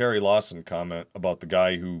like my Terry Lawson comment about the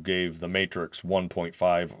guy who gave The Matrix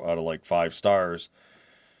 1.5 out of like 5 stars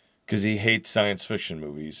because he hates science fiction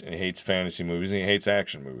movies and he hates fantasy movies and he hates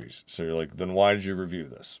action movies. So you're like, then why did you review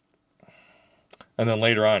this? And then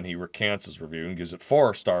later on, he recants his review and gives it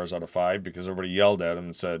 4 stars out of 5 because everybody yelled at him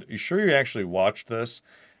and said, you sure you actually watched this?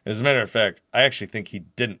 And as a matter of fact, I actually think he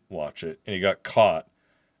didn't watch it and he got caught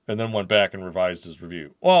and then went back and revised his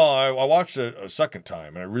review. Well, I watched it a second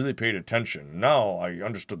time and I really paid attention. Now I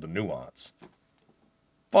understood the nuance.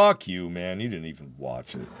 Fuck you, man. You didn't even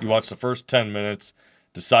watch it. You watched the first 10 minutes,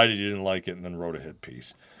 decided you didn't like it, and then wrote a hit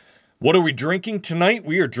piece. What are we drinking tonight?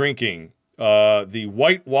 We are drinking the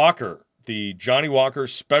White Walker, the Johnny Walker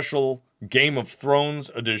Special Game of Thrones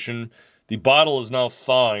edition. The bottle is now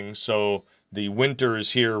thawing, so the winter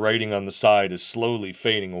is here writing on the side is slowly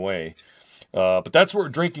fading away. But that's what we're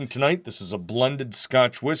drinking tonight. This is a blended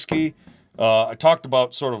Scotch whiskey. I talked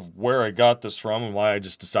about sort of where I got this from and why I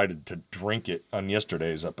just decided to drink it on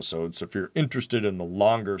yesterday's episode. So if you're interested in the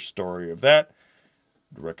longer story of that,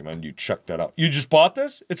 I'd recommend you check that out. You just bought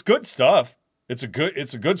this? It's good stuff. It's a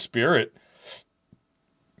good spirit.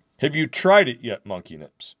 Have you tried it yet, Monkey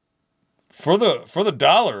Nips? For the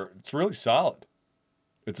 $1, it's really solid.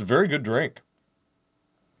 It's a very good drink.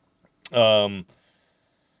 Yeah,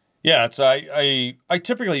 it's I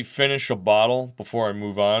typically finish a bottle before I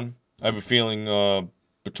move on. I have a feeling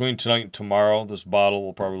between tonight and tomorrow, this bottle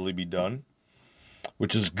will probably be done,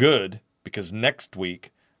 which is good because next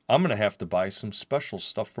week I'm going to have to buy some special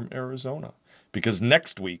stuff from Arizona because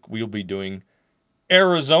next week we'll be doing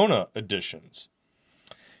Arizona editions.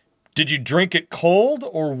 Did you drink it cold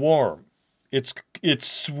or warm? It's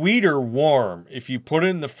sweeter warm. If you put it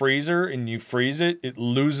in the freezer and you freeze it, it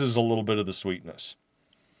loses a little bit of the sweetness.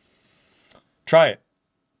 Try it.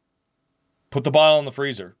 Put the bottle in the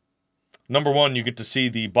freezer. Number one, you get to see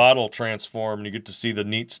the bottle transform. And you get to see the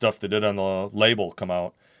neat stuff they did on the label come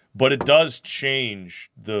out. But it does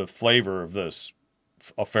change the flavor of this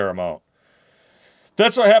a fair amount.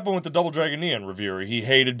 That's what happened with the Double Dragon Neon reviewer. He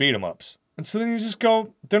hated beat-em-ups. And so then you just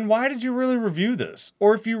go, then why did you really review this?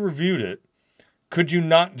 Or if you reviewed it, could you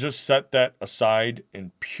not just set that aside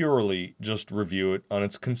and purely just review it on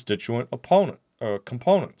its constituent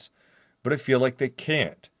components? But I feel like they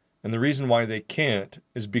can't. And the reason why they can't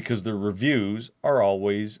is because their reviews are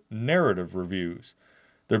always narrative reviews.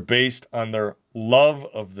 They're based on their love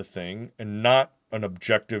of the thing and not an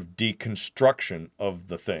objective deconstruction of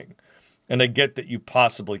the thing. And I get that you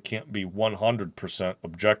possibly can't be 100%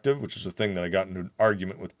 objective, which is a thing that I got into an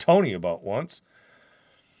argument with Tony about once.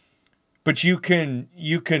 But you can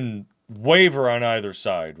waver on either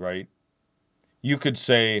side, right? You could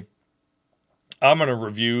say, I'm going to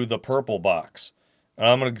review the purple box. And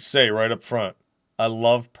I'm going to say right up front, I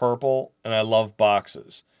love purple and I love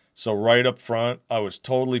boxes. So right up front, I was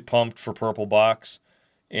totally pumped for purple box.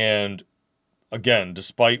 And again,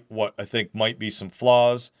 despite what I think might be some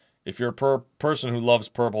flaws, if you're a person who loves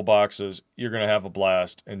purple boxes, you're going to have a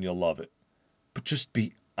blast and you'll love it. But just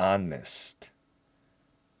be honest.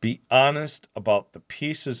 Be honest about the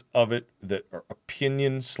pieces of it that are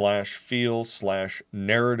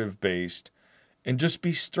opinion/feel/narrative based. And just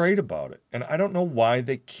be straight about it. And I don't know why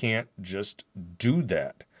they can't just do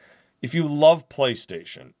that. If you love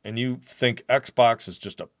PlayStation and you think Xbox is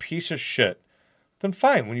just a piece of shit, then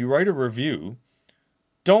fine. When you write a review,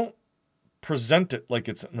 don't present it like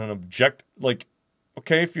it's an object. Like,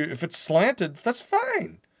 okay, if it's slanted, that's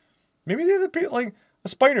fine. Maybe the other people, like a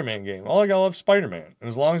Spider-Man game. All I gotta love Spider-Man. And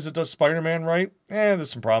as long as it does Spider-Man right, there's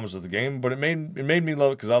some problems with the game, but it made me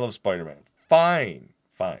love it because I love Spider-Man. Fine.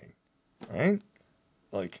 Right?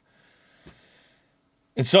 Like,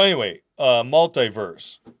 And so anyway,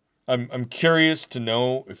 multiverse. I'm curious to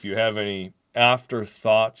know if you have any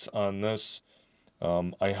afterthoughts on this.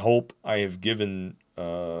 I hope I have given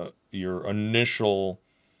your initial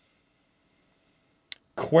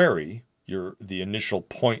query, the initial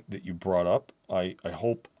point that you brought up. I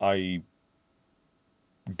hope I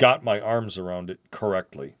got my arms around it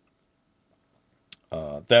correctly.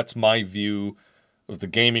 That's my view of the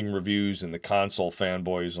gaming reviews and the console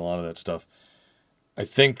fanboys and a lot of that stuff. I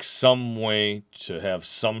think some way to have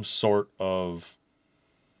some sort of,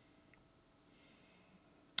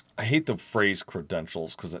 I hate the phrase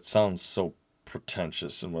credentials because that sounds so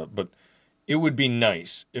pretentious and what, but it would be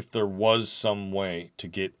nice if there was some way to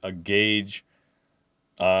get a gauge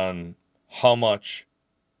on how much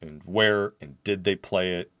and where and did they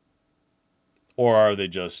play it, or are they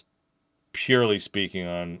just purely speaking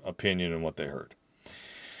on opinion and what they heard.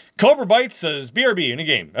 Cobra Bite says, BRB in a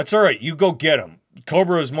game. That's all right. You go get him.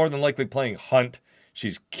 Cobra is more than likely playing Hunt.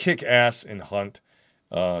 She's kick-ass in Hunt.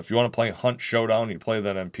 If you want to play Hunt Showdown, you play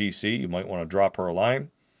that on PC, you might want to drop her a line.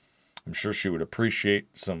 I'm sure she would appreciate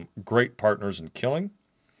some great partners in killing.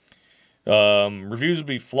 Reviews will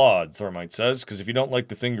be flawed, Thermite says, because if you don't like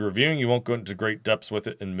the thing you're reviewing, you won't go into great depths with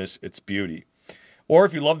it and miss its beauty. Or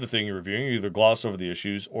if you love the thing you're reviewing, you either gloss over the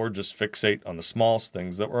issues or just fixate on the smallest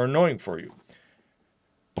things that were annoying for you.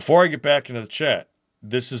 Before I get back into the chat,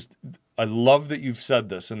 I love that you've said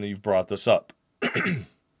this and that you've brought this up.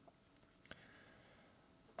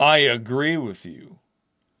 I agree with you,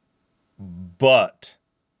 but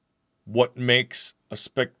what makes a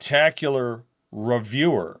spectacular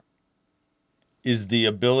reviewer is the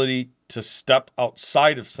ability to step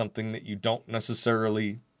outside of something that you don't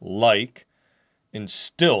necessarily like and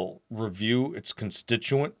still review its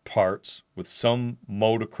constituent parts with some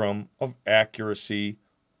modicum of accuracy,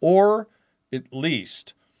 or at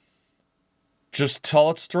least just tell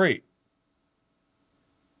it straight.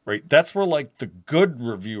 Right? That's where like the good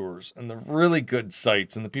reviewers and the really good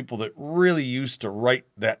sites and the people that really used to write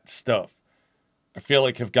that stuff, I feel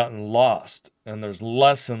like have gotten lost, and there's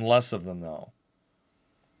less and less of them now.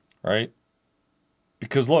 Right?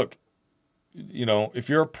 Because look, you know, if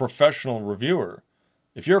you're a professional reviewer,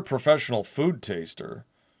 if you're a professional food taster,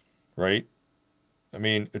 right? I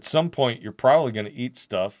mean, at some point you're probably going to eat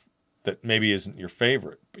stuff that maybe isn't your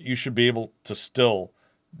favorite, but you should be able to still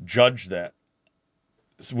judge that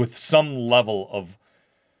with some level of,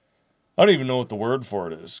 I don't even know what the word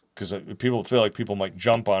for it is, because people feel like people might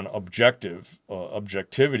jump on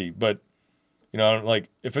objectivity, but you know, like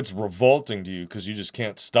if it's revolting to you because you just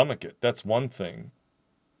can't stomach it, that's one thing.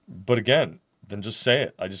 But again, then just say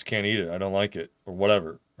it. I just can't eat it. I don't like it, or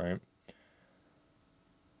whatever, right?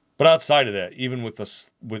 But outside of that, even with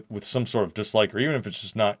some sort of dislike, or even if it's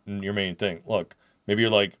just not your main thing, look, maybe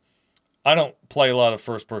you're like, I don't play a lot of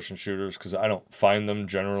first-person shooters because I don't find them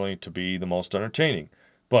generally to be the most entertaining.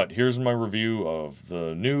 But here's my review of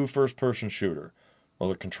the new first-person shooter. Were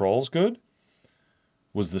the controls good?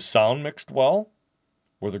 Was the sound mixed well?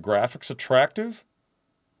 Were the graphics attractive?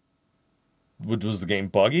 Was the game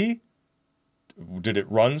buggy? Did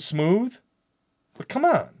it run smooth? But come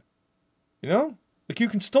on. You know? Like, you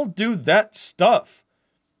can still do that stuff.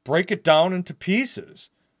 Break it down into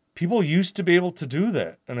pieces. People used to be able to do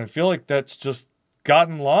that. And I feel like that's just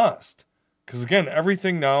gotten lost. Because, again,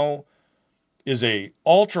 everything now is a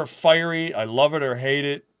ultra fiery, I love it or hate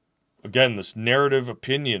it. Again, this narrative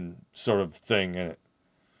opinion sort of thing in it.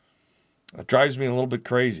 It drives me a little bit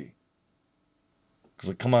crazy. Because,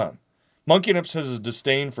 like, come on. Monkey Nips has a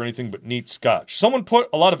disdain for anything but neat scotch. Someone put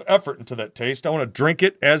a lot of effort into that taste. I want to drink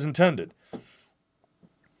it as intended.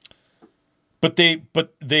 But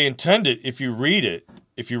they intend it, if you read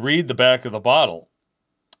the back of the bottle,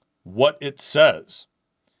 what it says.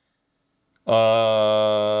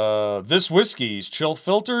 This whiskey is chill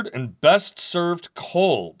filtered and best served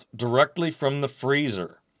cold, directly from the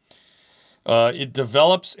freezer. It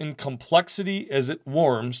develops in complexity as it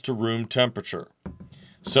warms to room temperature.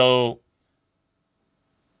 So,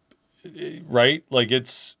 right? Like,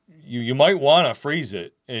 it's, you might want to freeze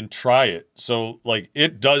it and try it. So, like,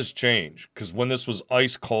 it does change. Because when this was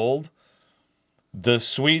ice cold, the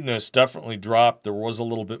sweetness definitely dropped. There was a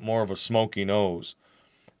little bit more of a smoky nose.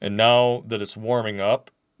 And now that it's warming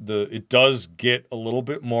up, it does get a little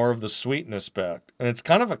bit more of the sweetness back. And it's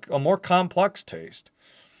kind of a more complex taste.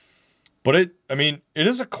 But it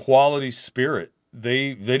is a quality spirit.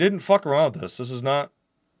 They didn't fuck around with this. This is not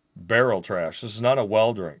barrel trash. This is not a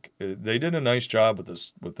well drink. They did a nice job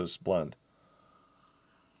with this blend.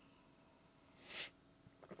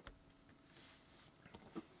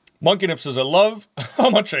 Monkey Nip says, I love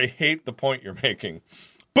how much I hate the point you're making.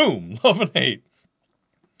 Boom, love and hate.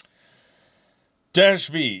 Dash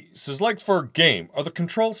V says, like for a game, are the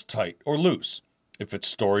controls tight or loose? If it's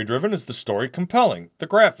story-driven, is the story compelling? The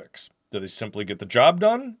graphics, do they simply get the job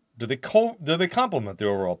done? Do they complement the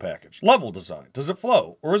overall package? Level design, does it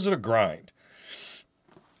flow? Or is it a grind?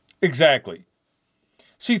 Exactly.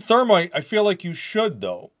 See, Thermite, I feel like you should,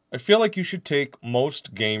 though. I feel like you should take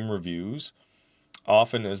most game reviews,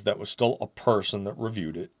 often as that was still a person that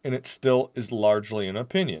reviewed it, and it still is largely an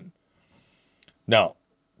opinion. Now,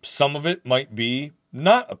 some of it might be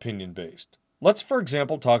not opinion-based. Let's, for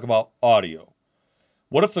example, talk about audio.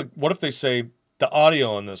 What if they say the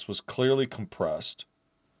audio on this was clearly compressed?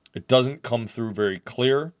 It doesn't come through very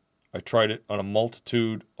clear. I tried it on a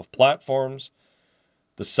multitude of platforms.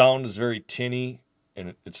 The sound is very tinny,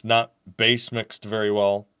 and it's not bass mixed very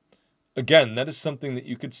well. Again, that is something that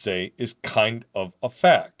you could say is kind of a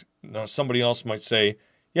fact. Now, somebody else might say,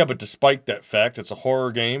 yeah, but despite that fact, it's a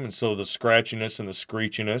horror game, and so the scratchiness and the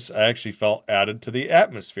screechiness I actually felt added to the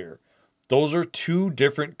atmosphere. Those are two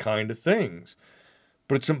different kind of things.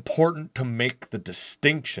 But it's important to make the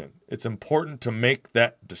distinction. It's important to make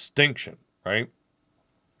that distinction, right?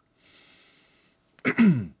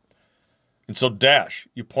 And so, Dash,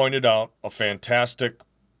 you pointed out a fantastic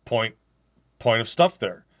point of stuff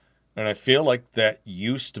there. And I feel like that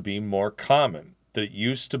used to be more common. That it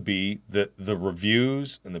used to be that the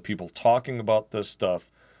reviews and the people talking about this stuff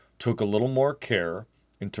took a little more care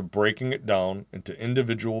into breaking it down into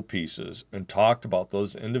individual pieces and talked about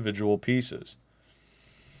those individual pieces.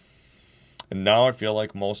 And now I feel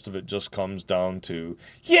like most of it just comes down to,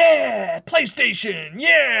 yeah, PlayStation,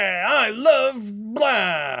 yeah, I love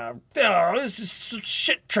blah, oh, this is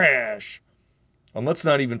shit trash. And let's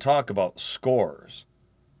not even talk about scores,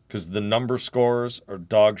 because the number scores are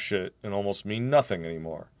dog shit and almost mean nothing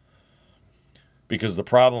anymore. Because the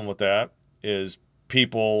problem with that is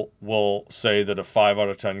people will say that a 5 out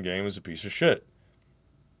of 10 game is a piece of shit.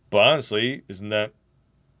 But honestly, isn't that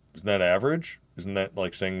average? Isn't that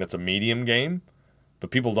like saying that's a medium game? But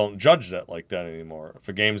people don't judge that like that anymore. If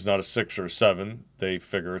a game's not a 6 or a 7, they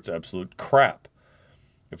figure it's absolute crap.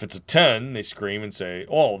 If it's a 10, they scream and say,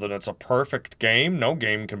 oh, then it's a perfect game. No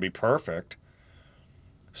game can be perfect.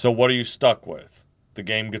 So what are you stuck with? The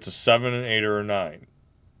game gets a 7, an 8, or a 9.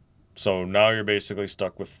 So now you're basically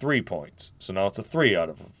stuck with 3 points. So now it's a 3 out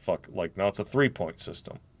of now it's a 3-point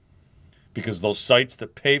system. Because those sites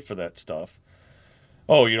that pay for that stuff,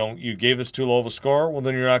 oh, you gave this too low of a score? Well,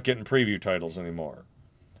 then you're not getting preview titles anymore.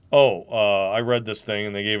 Oh, I read this thing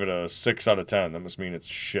and they gave it a 6 out of 10. That must mean it's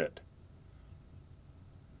shit.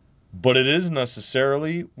 But it is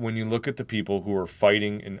necessarily when you look at the people who are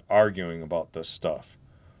fighting and arguing about this stuff.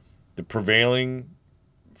 The prevailing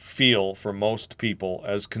feel for most people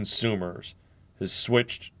as consumers has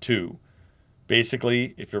switched to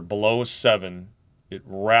basically, if you're below a 7, it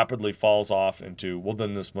rapidly falls off into, well,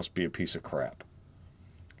 then this must be a piece of crap.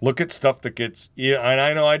 Look at stuff that gets, yeah, and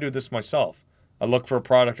I know I do this myself. I look for a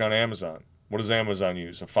product on Amazon. What does Amazon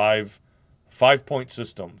use? A 5-point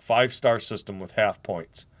system, 5-star system with half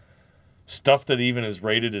points. Stuff that even is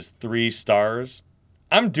rated as 3 stars,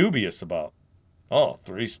 I'm dubious about. Oh,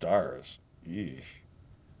 3 stars. Eesh.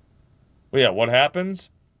 Well, yeah, what happens?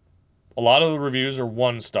 A lot of the reviews are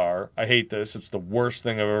 1 star. I hate this. It's the worst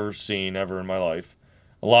thing I've ever seen ever in my life.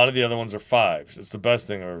 A lot of the other ones are 5s. It's the best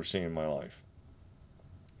thing I've ever seen in my life.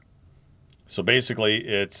 So basically,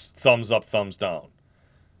 it's thumbs up, thumbs down.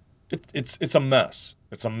 It's a mess.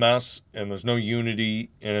 It's a mess, and there's no unity,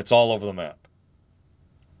 and it's all over the map.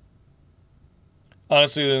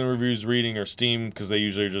 Honestly, the reviews reading are Steam because they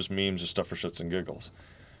usually are just memes or stuff for shits and giggles.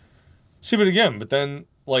 See, but then,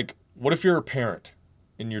 like, what if you're a parent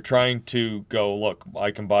and you're trying to go, look,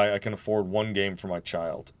 I can afford 1 game for my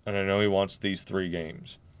child, and I know he wants these 3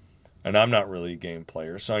 games, and I'm not really a game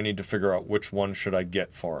player, so I need to figure out which one should I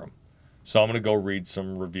get for him. So I'm going to go read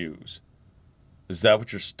some reviews. Is that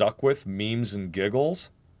what you're stuck with? Memes and giggles?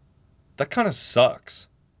 That kind of sucks.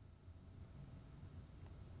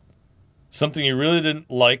 Something you really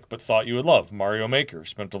didn't like but thought you would love. Mario Maker.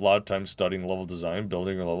 Spent a lot of time studying level design,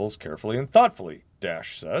 building your levels carefully and thoughtfully,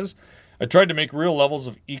 Dash says. I tried to make real levels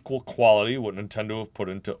of equal quality what Nintendo have put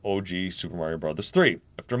into OG Super Mario Bros. 3.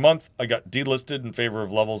 After a month, I got delisted in favor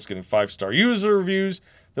of levels getting 5-star user reviews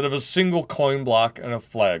that have a single coin block and a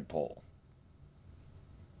flagpole.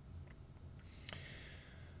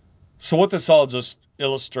 So what this all just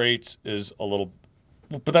illustrates is a little,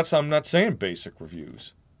 but I'm not saying basic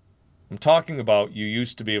reviews. I'm talking about you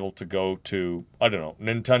used to be able to go to, I don't know,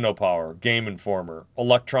 Nintendo Power, Game Informer,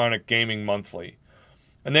 Electronic Gaming Monthly,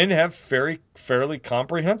 and they'd have fairly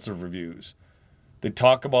comprehensive reviews. They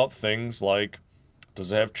talk about things like,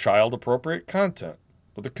 does it have child-appropriate content?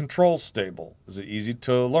 Are the controls stable? Is it easy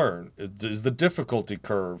to learn? Is the difficulty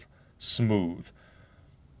curve smooth?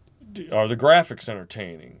 Are the graphics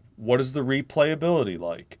entertaining? What is the replayability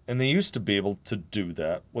like? And they used to be able to do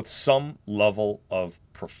that with some level of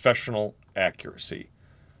professional accuracy.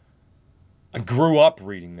 I grew up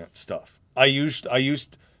reading that stuff. I used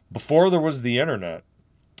before there was the internet,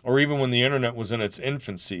 or even when the internet was in its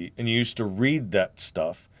infancy, and you used to read that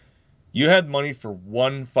stuff, you had money for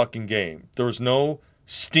one fucking game. There was no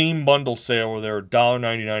Steam bundle sale where they were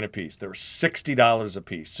 $1.99 a piece. They were $60 a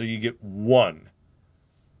piece. So you get one.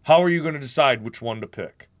 How are you going to decide which one to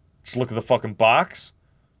pick? Just look at the fucking box?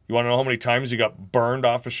 You want to know how many times you got burned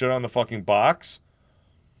off of shit on the fucking box?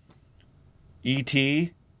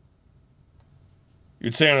 E.T.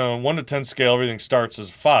 You'd say on a 1 to 10 scale, everything starts as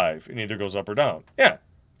 5 and either goes up or down. Yeah,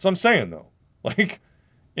 that's what I'm saying, though. Like,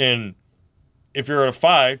 if you're at a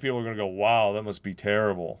 5, people are going to go, wow, that must be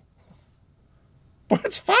terrible. But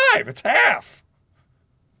it's 5. It's half.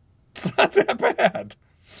 It's not that bad.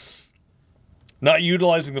 Not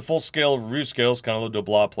utilizing the full scale of review scales kind of led to a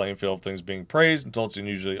blah playing field of things being praised until it's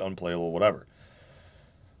unusually unplayable, whatever.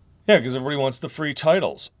 Yeah, because everybody wants the free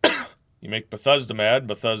titles. You make Bethesda mad.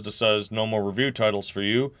 Bethesda says, no more review titles for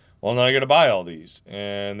you. Well, now you got to buy all these.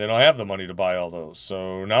 And they don't have the money to buy all those.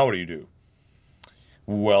 So now what do?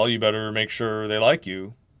 Well, you better make sure they like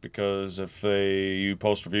you. Because if you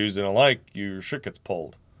post reviews they don't like, your shit gets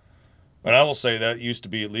pulled. And I will say that used to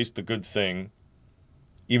be at least the good thing.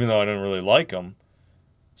 Even though I didn't really like them.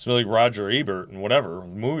 It's like Roger Ebert and whatever,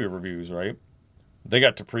 movie reviews, right? They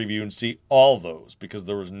got to preview and see all those because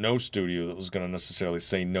there was no studio that was going to necessarily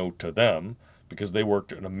say no to them because they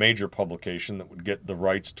worked in a major publication that would get the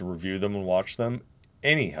rights to review them and watch them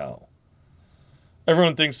anyhow.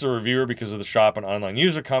 Everyone thinks they're a reviewer because of the shop and online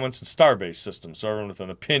user comments and star-based systems, so everyone with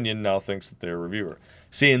an opinion now thinks that they're a reviewer.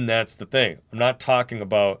 See, and that's the thing. I'm not talking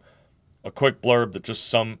about a quick blurb that just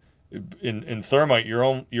some... In Thermite,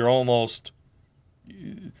 you're almost...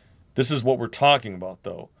 This is what we're talking about,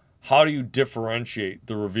 though. How do you differentiate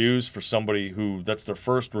the reviews for somebody who that's their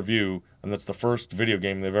first review and that's the first video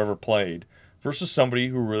game they've ever played versus somebody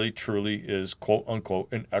who really truly is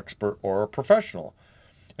quote-unquote an expert or a professional?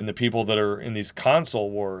 And the people that are in these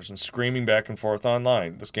console wars and screaming back and forth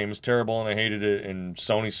online, this game is terrible and I hated it and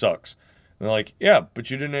Sony sucks. And they're like, yeah,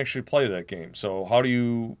 but you didn't actually play that game. So how do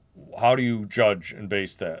you judge and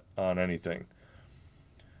base that on anything?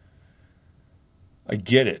 I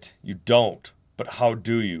get it. You don't. But how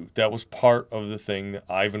do you? That was part of the thing that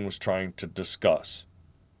Ivan was trying to discuss.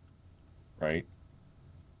 Right?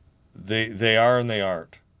 They are and they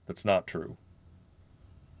aren't. That's not true.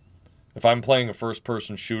 If I'm playing a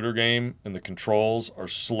first-person shooter game and the controls are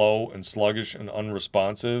slow and sluggish and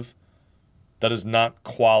unresponsive, that is not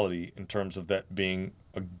quality in terms of that being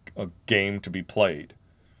a game to be played.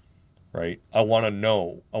 Right? I want to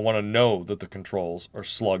know. I want to know that the controls are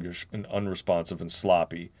sluggish and unresponsive and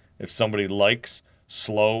sloppy. If somebody likes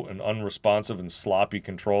slow and unresponsive and sloppy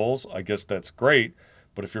controls, I guess that's great.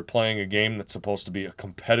 But if you're playing a game that's supposed to be a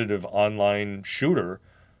competitive online shooter,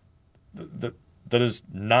 that is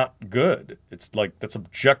not good. It's like that's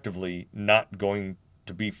objectively not going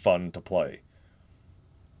to be fun to play.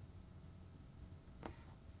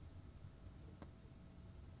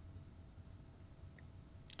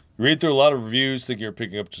 You read through a lot of reviews, thinking you're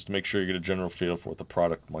picking up just to make sure you get a general feel for what the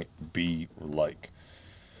product might be like.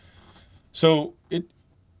 So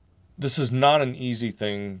this is not an easy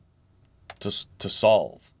thing to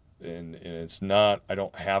solve, and it's not. I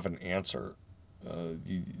don't have an answer.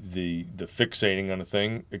 The fixating on a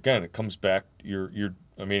thing again, it comes back.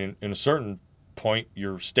 I mean, in a certain point,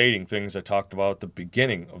 you're stating things I talked about at the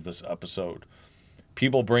beginning of this episode.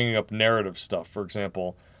 People bringing up narrative stuff, for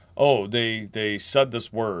example. Oh, they said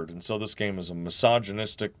this word, and so this game is a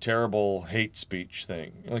misogynistic, terrible hate speech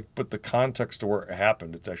thing. Like, but the context of where it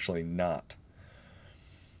happened, it's actually not.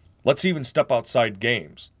 Let's even step outside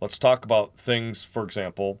games. Let's talk about things, for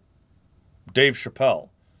example, Dave Chappelle.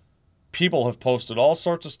 People have posted all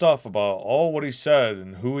sorts of stuff about, what he said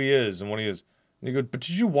and who he is and what he is. And you go, but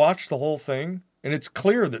did you watch the whole thing? And it's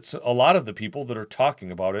clear that a lot of the people that are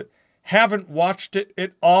talking about it haven't watched it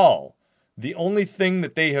at all. The only thing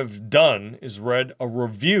that they have done is read a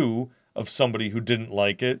review of somebody who didn't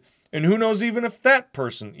like it, and who knows even if that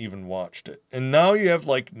person even watched it. And now you have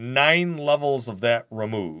like 9 levels of that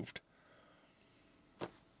removed.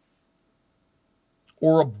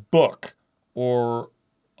 Or a book, or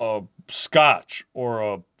a scotch, or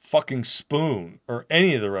a fucking spoon, or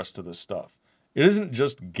any of the rest of this stuff. It isn't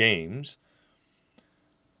just games.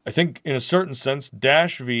 I think in a certain sense,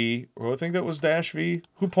 Dash V, or I think that was Dash V,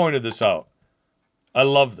 who pointed this out. I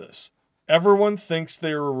love this. everyone thinks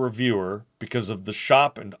they're a reviewer because of the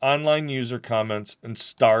shop and online user comments and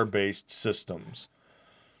star-based systems.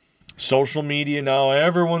 Social media now,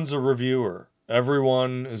 everyone's a reviewer.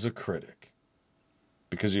 Everyone is a critic.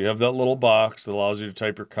 Because you have that little box that allows you to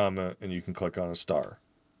type your comment and you can click on a star.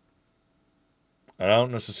 I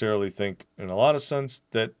don't necessarily think, in a lot of sense,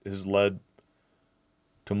 that has led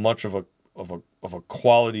to much of a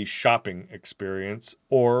quality shopping experience,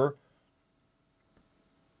 or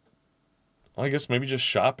I guess maybe just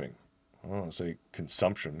shopping. I don't want to say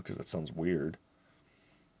consumption because that sounds weird.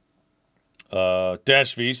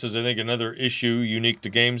 Dash V says, I think another issue unique to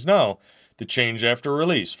games now, the change after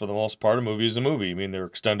release. For the most part, a movie is a movie. I mean, they're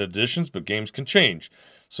extended editions, but games can change.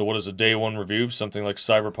 So what does a day one review of something like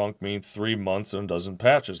Cyberpunk mean 3 months and a dozen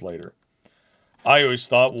patches later? I always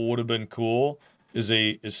thought what would have been cool is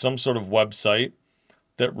some sort of website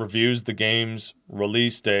that reviews the game's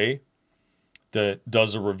release day, that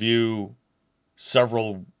does a review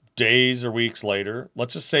several days or weeks later.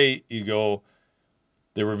 Let's just say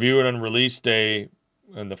they review it on release day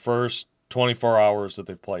in the first 24 hours that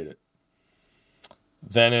they've played it.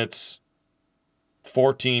 Then it's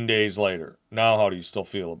 14 days later. Now how do you still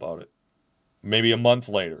feel about it? Maybe a month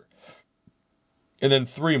later. And then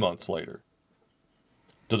 3 months later.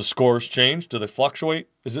 Do the scores change? Do they fluctuate?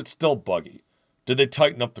 Is it still buggy? Did they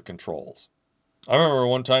tighten up the controls? I remember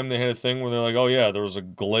one time they had a thing where they're like, oh yeah, there's a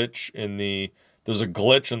glitch in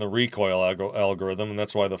the recoil algorithm, and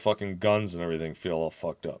that's why the fucking guns and everything feel all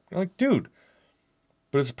fucked up. You're like, dude,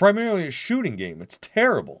 but it's primarily a shooting game. It's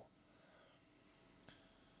terrible.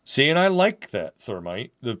 See, and I like that,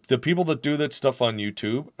 Thermite. The people that do that stuff on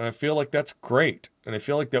YouTube, and I feel like that's great. And I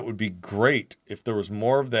feel like that would be great if there was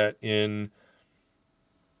more of that in,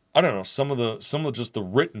 I don't know, some of just the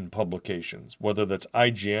written publications, whether that's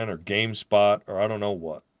IGN or GameSpot or I don't know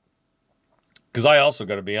what. Because I also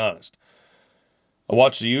got to be honest. I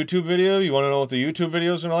watched a YouTube video. You want to know what the YouTube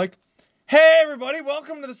videos are like? Hey everybody,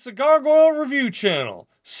 welcome to the Cigar Goyle Review Channel.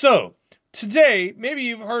 So, today, maybe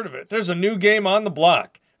you've heard of it. There's a new game on the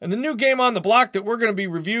block. And the new game on the block that we're going to be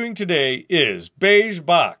reviewing today is Beige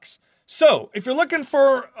Box. So, if you're looking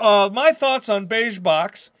for my thoughts on Beige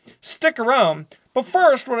Box, stick around. But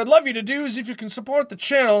first, what I'd love you to do is if you can support the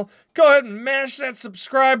channel, go ahead and mash that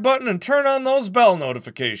subscribe button and turn on those bell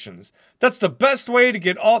notifications. That's the best way to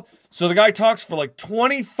get all... So the guy talks for like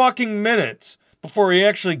 20 fucking minutes before he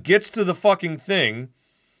actually gets to the fucking thing.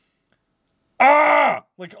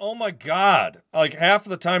 Like, oh my God. Like, half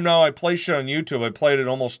of the time now I play shit on YouTube, I play it at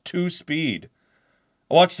almost 2 speed.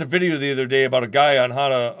 I watched a video the other day about a guy on how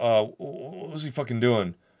to... what was he fucking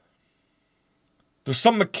doing? There's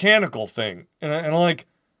some mechanical thing. And I'm like,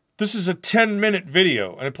 this is a 10-minute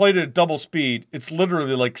video. And I played it at double speed. It's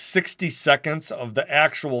literally like 60 seconds of the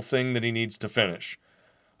actual thing that he needs to finish.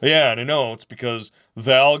 But yeah, and I know it's because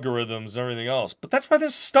the algorithms and everything else. But that's why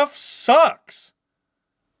this stuff sucks.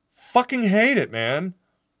 Fucking hate it, man.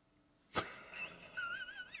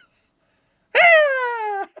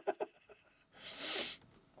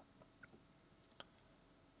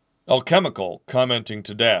 Alchemical, commenting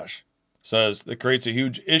to Dash, says that creates a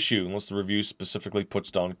huge issue unless the review specifically puts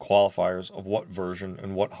down qualifiers of what version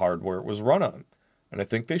and what hardware it was run on. And I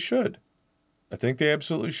think they should. I think they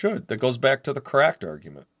absolutely should. That goes back to the cracked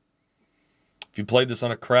argument. If you played this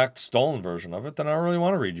on a cracked, stolen version of it, then I don't really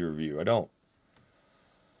want to read your review. I don't.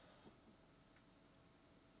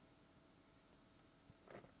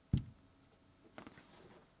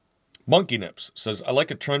 Monkey Nips says, I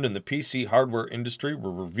like a trend in the PC hardware industry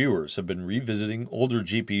where reviewers have been revisiting older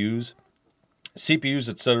GPUs, CPUs,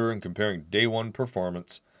 etc., and comparing day one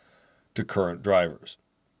performance to current drivers.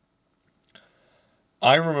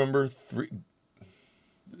 I remember I'm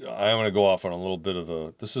going to go off on a little bit of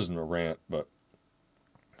a, this isn't a rant, but,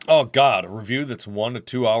 oh God, a review that's 1 to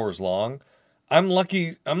 2 hours long. I'm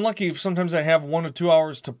lucky if sometimes I have 1 to 2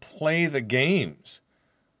 hours to play the games.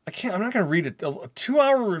 I'm not going to read a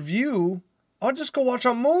 2-hour review. I'll just go watch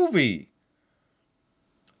a movie.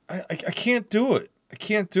 I can't do it. I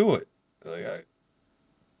can't do it.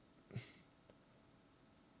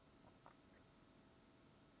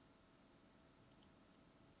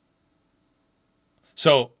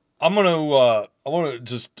 So I want to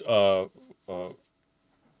just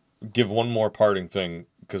give one more parting thing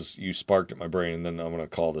because you sparked at my brain, and then I'm going to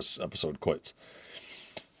call this episode quits.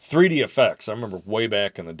 3D effects. I remember way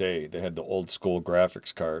back in the day, they had the old school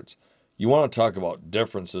graphics cards. You want to talk about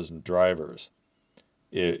differences in drivers.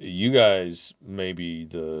 You guys, maybe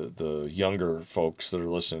the younger folks that are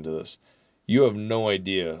listening to this, you have no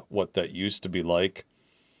idea what that used to be like.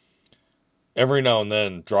 every now and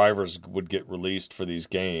then drivers would get released for these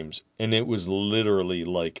games, and it was literally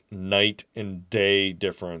like night and day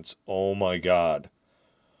difference. Oh my God.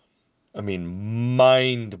 I mean,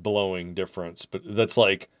 mind-blowing difference. But that's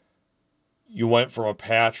like, you went from a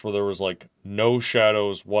patch where there was like no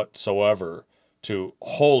shadows whatsoever to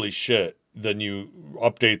holy shit. Then you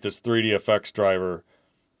update this 3D FX driver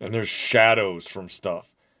and there's shadows from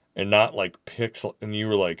stuff and not like pixel. And you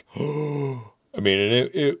were like, oh, I mean,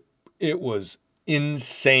 and it was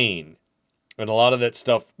insane. And a lot of that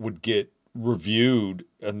stuff would get reviewed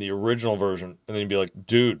in the original version. And then you'd be like,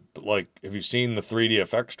 dude, but like, have you seen the 3D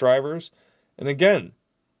FX drivers? And again,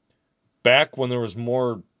 back when there was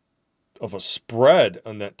more of a spread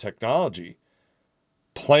on that technology,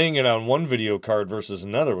 playing it on one video card versus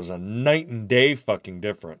another was a night and day fucking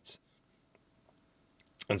difference.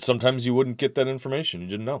 And sometimes you wouldn't get that information. You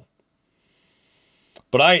didn't know.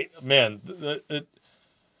 But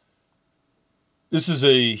this is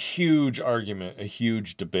a huge argument, a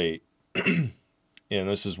huge debate. And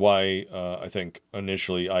this is why I think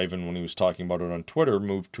initially Ivan, when he was talking about it on Twitter,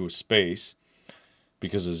 moved to a space.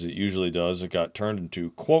 Because as it usually does, it got turned into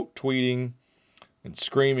quote tweeting and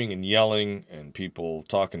screaming and yelling and people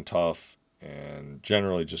talking tough and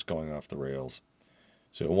generally just going off the rails.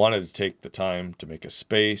 So I wanted to take the time to make a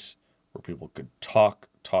space where people could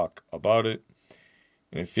talk about it.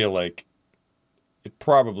 And I feel like it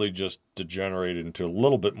probably just degenerated into a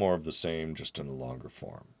little bit more of the same, just in a longer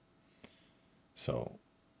form. So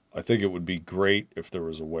I think it would be great if there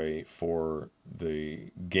was a way for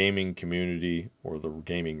the gaming community or the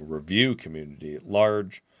gaming review community at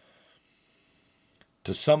large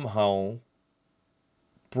to somehow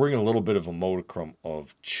bring a little bit of a modicum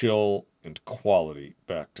of chill and quality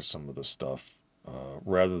back to some of the stuff,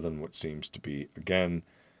 rather than what seems to be, again,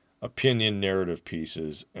 opinion narrative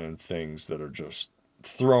pieces and things that are just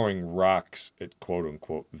throwing rocks at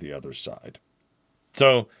quote-unquote the other side.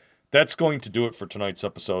 So that's going to do it for tonight's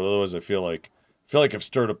episode. Otherwise, I feel like I've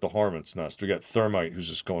stirred up the hornet's nest. We got Thermite, who's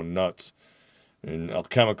just going nuts, and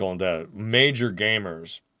Alchemical and that. Major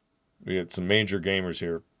gamers. We got some major gamers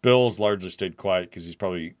here. Bill's largely stayed quiet because he's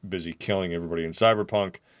probably busy killing everybody in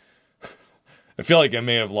Cyberpunk. I feel like I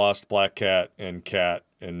may have lost Black Cat and Cat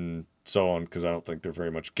and so on because I don't think they're very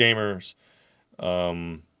much gamers.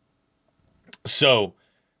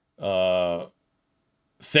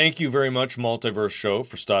 Thank you very much, Multiverse Show,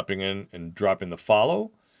 for stopping in and dropping the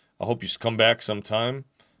follow. I hope you come back sometime.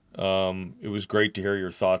 It was great to hear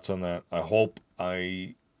your thoughts on that. I hope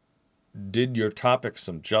I did your topic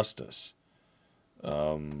some justice.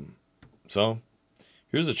 So,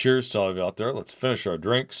 here's a cheers to all of you out there. Let's finish our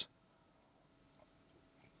drinks.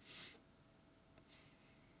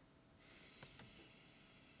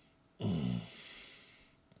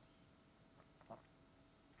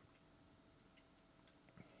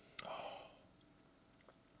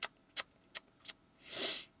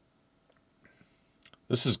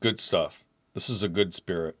 This is good stuff. This is a good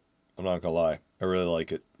spirit. I'm not gonna lie. I really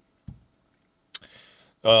like it.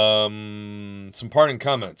 Some parting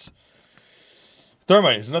comments.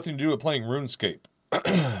 Thermite has nothing to do with playing RuneScape.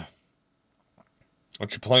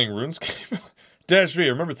 Aren't you playing RuneScape? Dash V, I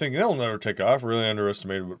remember thinking that'll never take off. Really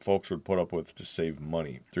underestimated what folks would put up with to save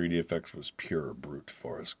money. 3D FX was pure brute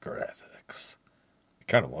force graphics. It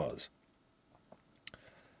kind of was.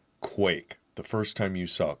 Quake. The first time you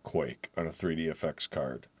saw Quake on a 3D FX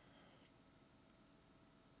card.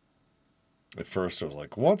 At first I was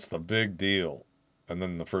like, what's the big deal? And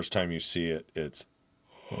then the first time you see it, it's...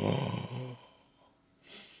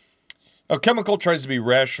 Alchemical tries to be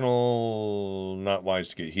rational, not wise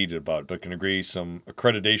to get heated about it, but can agree some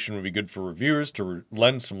accreditation would be good for reviewers to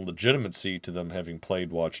lend some legitimacy to them having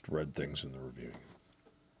played, watched, read things in the reviewing.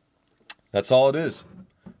 That's all it is.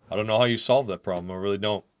 I don't know how you solve that problem. I really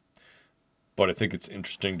don't. But I think it's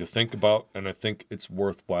interesting to think about, and I think it's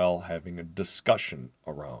worthwhile having a discussion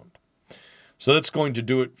around. So that's going to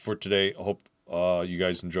do it for today. I hope you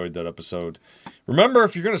guys enjoyed that episode. Remember,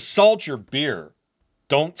 if you're going to salt your beer,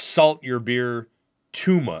 don't salt your beer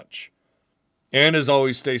too much. And as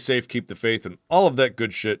always, stay safe, keep the faith, and all of that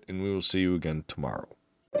good shit, and we will see you again tomorrow.